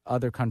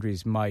other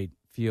countries might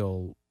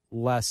feel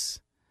less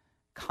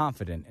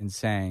confident in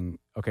saying,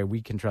 okay,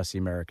 we can trust the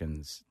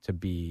Americans to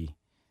be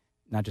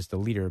not just the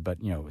leader, but,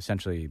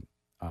 essentially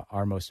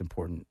our most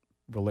important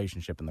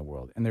relationship in the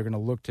world. And they're going to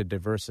look to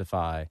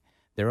diversify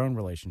their own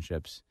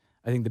relationships.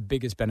 I think the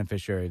biggest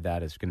beneficiary of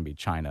that is going to be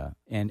China.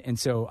 And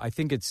so I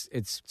think it's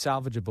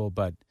salvageable,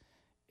 but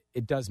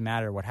it does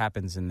matter what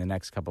happens in the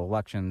next couple of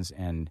elections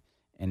and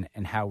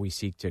how we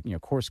seek to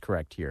course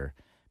correct here,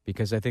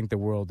 because I think the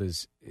world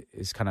is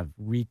kind of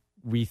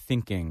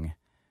rethinking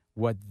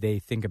what they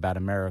think about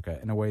America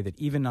in a way that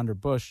even under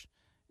Bush,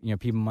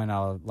 people might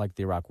not like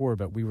the Iraq War,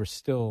 but we were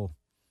still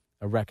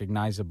a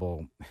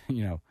recognizable,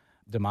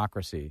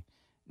 democracy.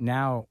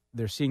 Now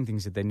they're seeing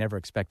things that they never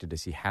expected to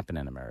see happen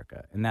in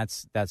America, and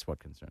that's what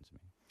concerns me.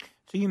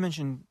 So you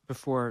mentioned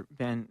before,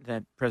 Ben,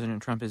 that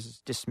President Trump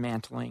is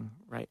dismantling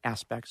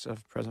aspects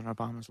of President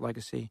Obama's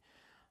legacy.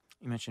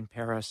 You mentioned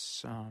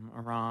Paris,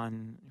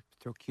 Iran,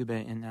 throw Cuba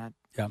in that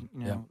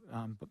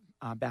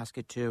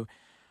basket too.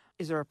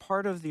 Is there a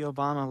part of the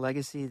Obama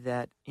legacy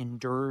that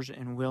endures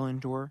and will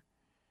endure?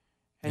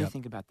 How do you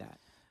think about that?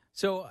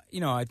 So,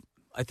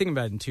 I think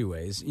about it in two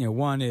ways.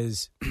 One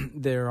is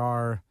there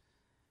are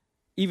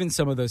even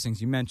some of those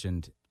things you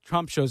mentioned.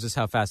 Trump shows us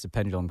how fast a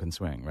pendulum can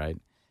swing, right?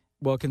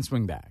 Well, it can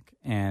swing back.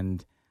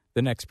 And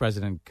the next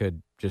president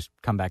could just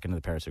come back into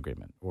the Paris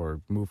Agreement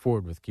or move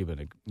forward with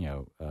Cuban,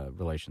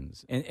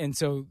 relations. And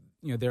so,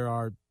 there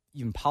are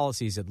even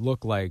policies that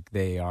look like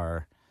they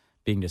are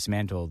being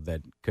dismantled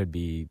that could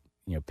be,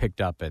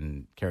 picked up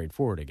and carried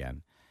forward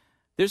again.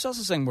 There's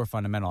also something more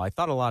fundamental. I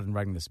thought a lot in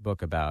writing this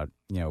book about,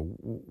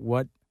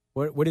 what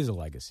is a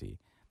legacy?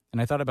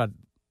 And I thought about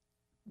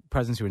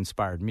presidents who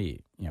inspired me.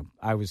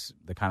 I was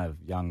the kind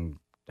of young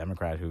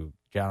Democrat who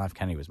John F.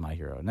 Kennedy was my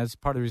hero. And that's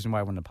part of the reason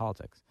why I went into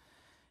politics.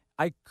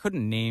 I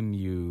couldn't name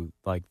you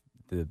like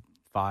the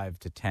 5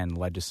 to 10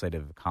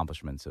 legislative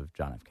accomplishments of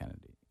John F.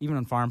 Kennedy. Even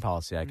on foreign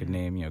policy, I could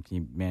name, can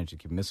you manage the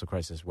Cuban Missile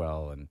Crisis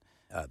well and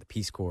the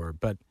Peace Corps.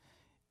 But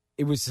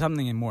it was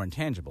something more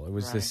intangible. It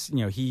was this,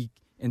 he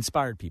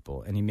inspired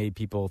people and he made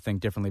people think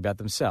differently about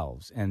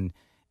themselves. And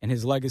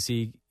his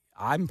legacy,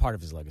 I'm part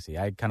of his legacy.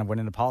 I kind of went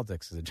into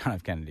politics as a John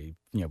F. Kennedy,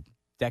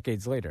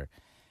 decades later.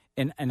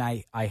 And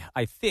I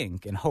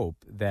think and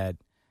hope that,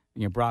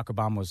 Barack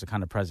Obama was the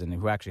kind of president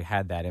who actually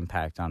had that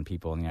impact on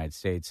people in the United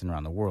States and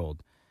around the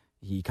world.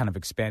 He kind of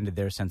expanded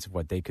their sense of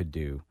what they could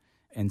do.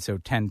 And so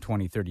 10,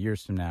 20, 30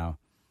 years from now,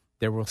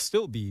 there will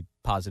still be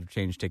positive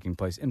change taking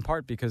place, in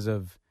part because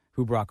of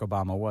who Barack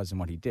Obama was and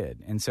what he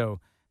did. And so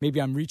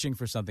maybe I'm reaching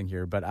for something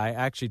here, but I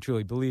actually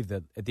truly believe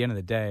that at the end of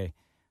the day,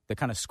 the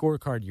kind of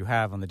scorecard you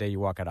have on the day you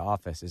walk out of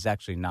office is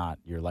actually not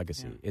your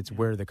legacy. It's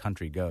where the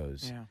country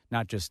goes,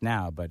 not just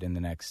now, but in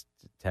the next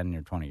 10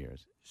 or 20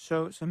 years.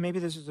 So maybe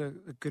this is a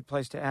good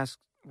place to ask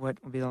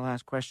what will be the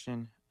last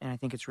question, and I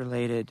think it's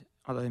related,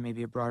 although there may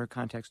be a broader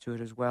context to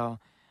it as well.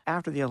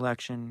 After the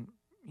election,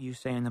 you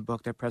say in the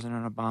book that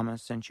President Obama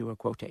sent you a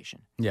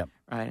quotation. Yeah.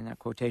 Right, and that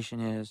quotation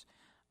is,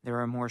 "There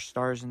are more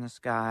stars in the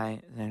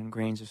sky than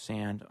grains of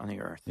sand on the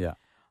earth." Yeah.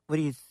 What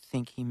do you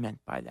think he meant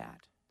by that?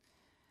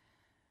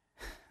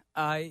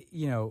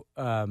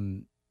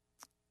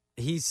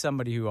 He's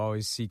somebody who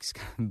always seeks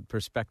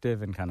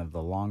perspective and kind of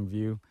the long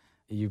view.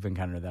 You've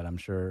encountered that, I'm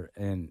sure.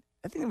 And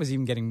I think it was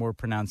even getting more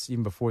pronounced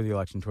even before the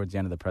election, towards the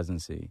end of the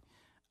presidency.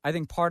 I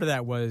think part of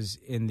that was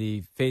in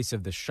the face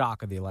of the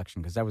shock of the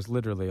election, because that was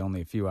literally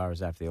only a few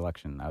hours after the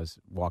election. I was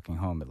walking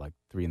home at like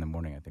 3 a.m,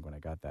 I think, when I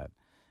got that.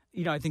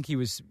 I think he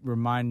was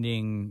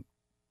reminding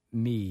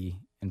me,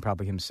 and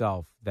probably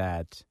himself,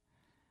 that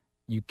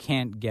you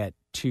can't get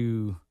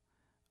too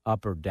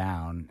up or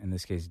down, in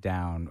this case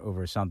down,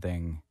 over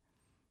something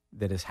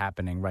that is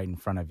happening right in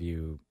front of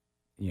you,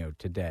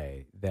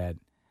 today, that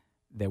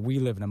we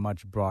live in a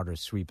much broader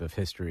sweep of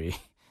history,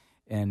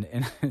 and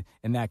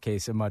in that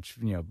case, a much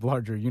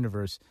larger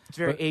universe. It's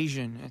very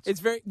Asian. It's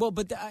very well,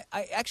 but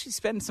I actually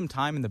spend some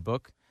time in the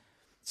book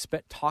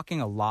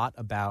talking a lot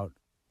about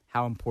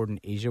how important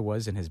Asia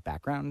was in his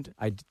background.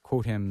 I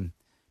quote him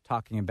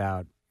talking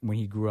about when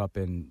he grew up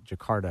in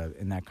Jakarta,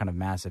 in that kind of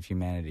massive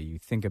humanity, you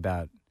think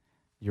about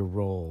your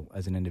role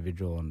as an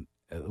individual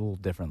a little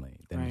differently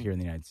than here in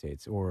the United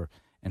States or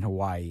in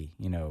Hawaii.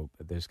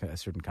 There's a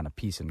certain kind of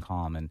peace and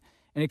calm, and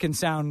it can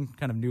sound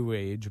kind of new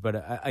age, but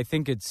I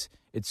think it's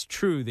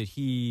true that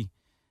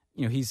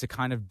he's a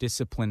kind of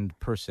disciplined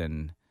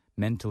person,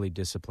 mentally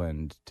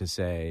disciplined, to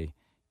say,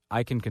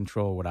 I can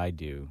control what I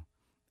do,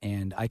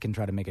 and I can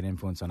try to make an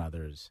influence on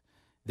others.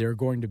 There are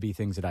going to be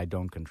things that I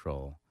don't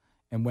control.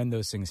 And when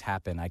those things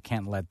happen, I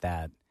can't let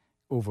that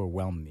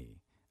overwhelm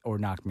me or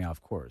knock me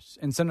off course.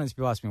 And sometimes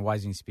people ask me, why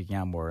isn't he speaking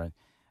out more? I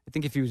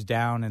think if he was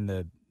down in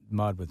the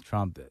mud with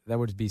Trump, that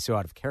would be so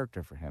out of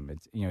character for him.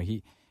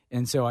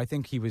 And so I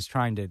think he was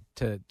trying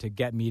to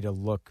get me to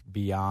look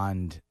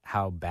beyond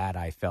how bad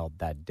I felt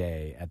that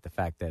day at the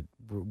fact that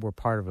we're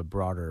part of a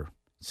broader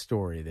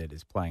story that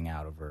is playing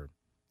out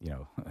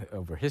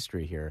over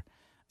history here.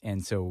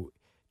 And so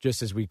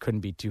just as we couldn't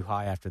be too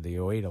high after the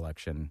 2008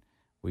 election,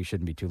 we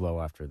shouldn't be too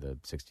low after the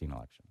 2016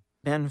 election.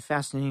 Ben,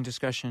 fascinating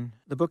discussion.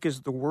 The book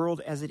is The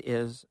World as It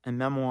Is, a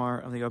memoir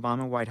of the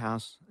Obama White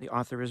House. The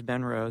author is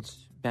Ben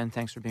Rhodes. Ben,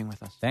 thanks for being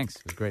with us. Thanks.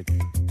 It was great.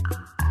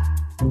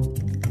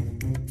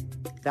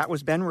 That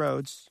was Ben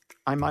Rhodes.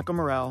 I'm Michael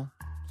Morell.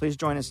 Please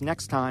join us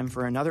next time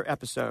for another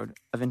episode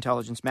of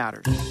Intelligence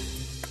Matters.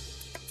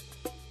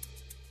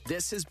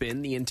 This has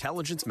been the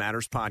Intelligence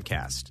Matters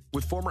podcast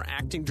with former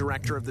acting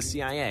director of the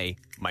CIA,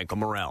 Michael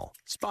Morell,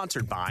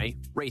 sponsored by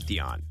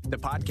Raytheon. The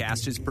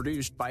podcast is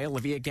produced by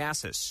Olivia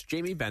Gassis,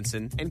 Jamie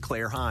Benson, and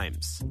Claire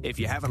Himes. If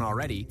you haven't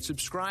already,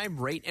 subscribe,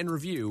 rate, and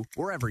review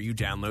wherever you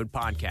download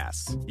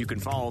podcasts. You can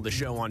follow the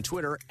show on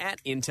Twitter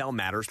at Intel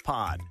Matters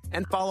Pod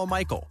and follow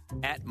Michael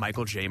at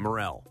Michael J.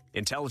 Morell.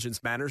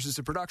 Intelligence Matters is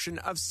a production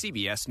of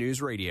CBS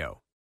News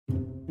Radio.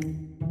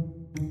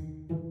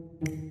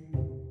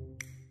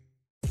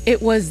 It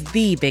was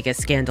the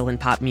biggest scandal in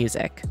pop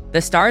music.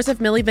 The stars of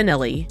Milli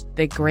Vanilli,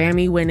 the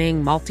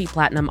Grammy-winning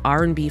multi-platinum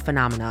R&B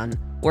phenomenon,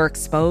 were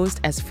exposed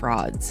as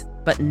frauds.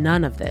 But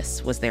none of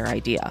this was their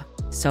idea.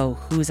 So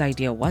whose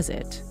idea was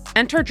it?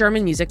 Enter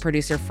German music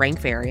producer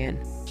Frank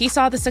Farian. He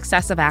saw the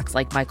success of acts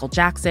like Michael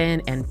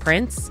Jackson and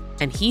Prince,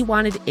 and he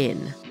wanted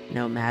in,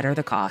 no matter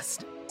the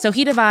cost. So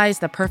he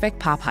devised the perfect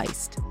pop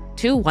heist.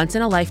 Two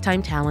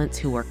once-in-a-lifetime talents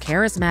who were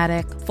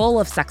charismatic, full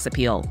of sex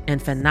appeal,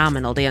 and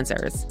phenomenal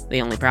dancers.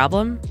 The only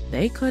problem?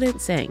 They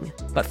couldn't sing.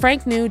 But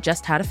Frank knew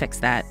just how to fix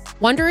that.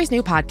 Wondery's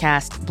new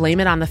podcast,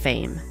 Blame It on the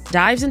Fame,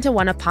 dives into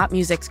one of pop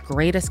music's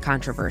greatest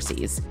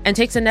controversies and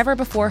takes a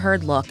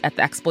never-before-heard look at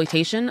the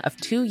exploitation of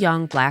two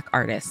young Black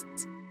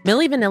artists.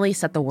 Milli Vanilli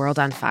set the world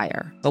on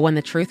fire, but when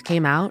the truth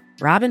came out,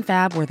 Rob and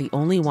Fab were the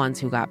only ones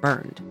who got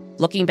burned.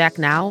 Looking back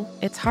now,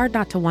 it's hard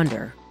not to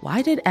wonder,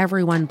 why did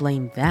everyone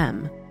blame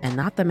them and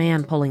not the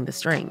man pulling the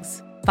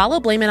strings? Follow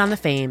Blame It on the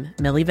Fame,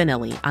 Milli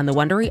Vanilli, on the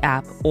Wondery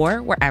app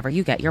or wherever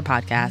you get your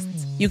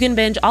podcasts. You can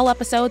binge all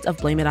episodes of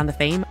Blame It on the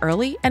Fame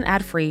early and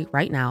ad-free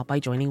right now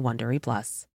by joining Wondery Plus.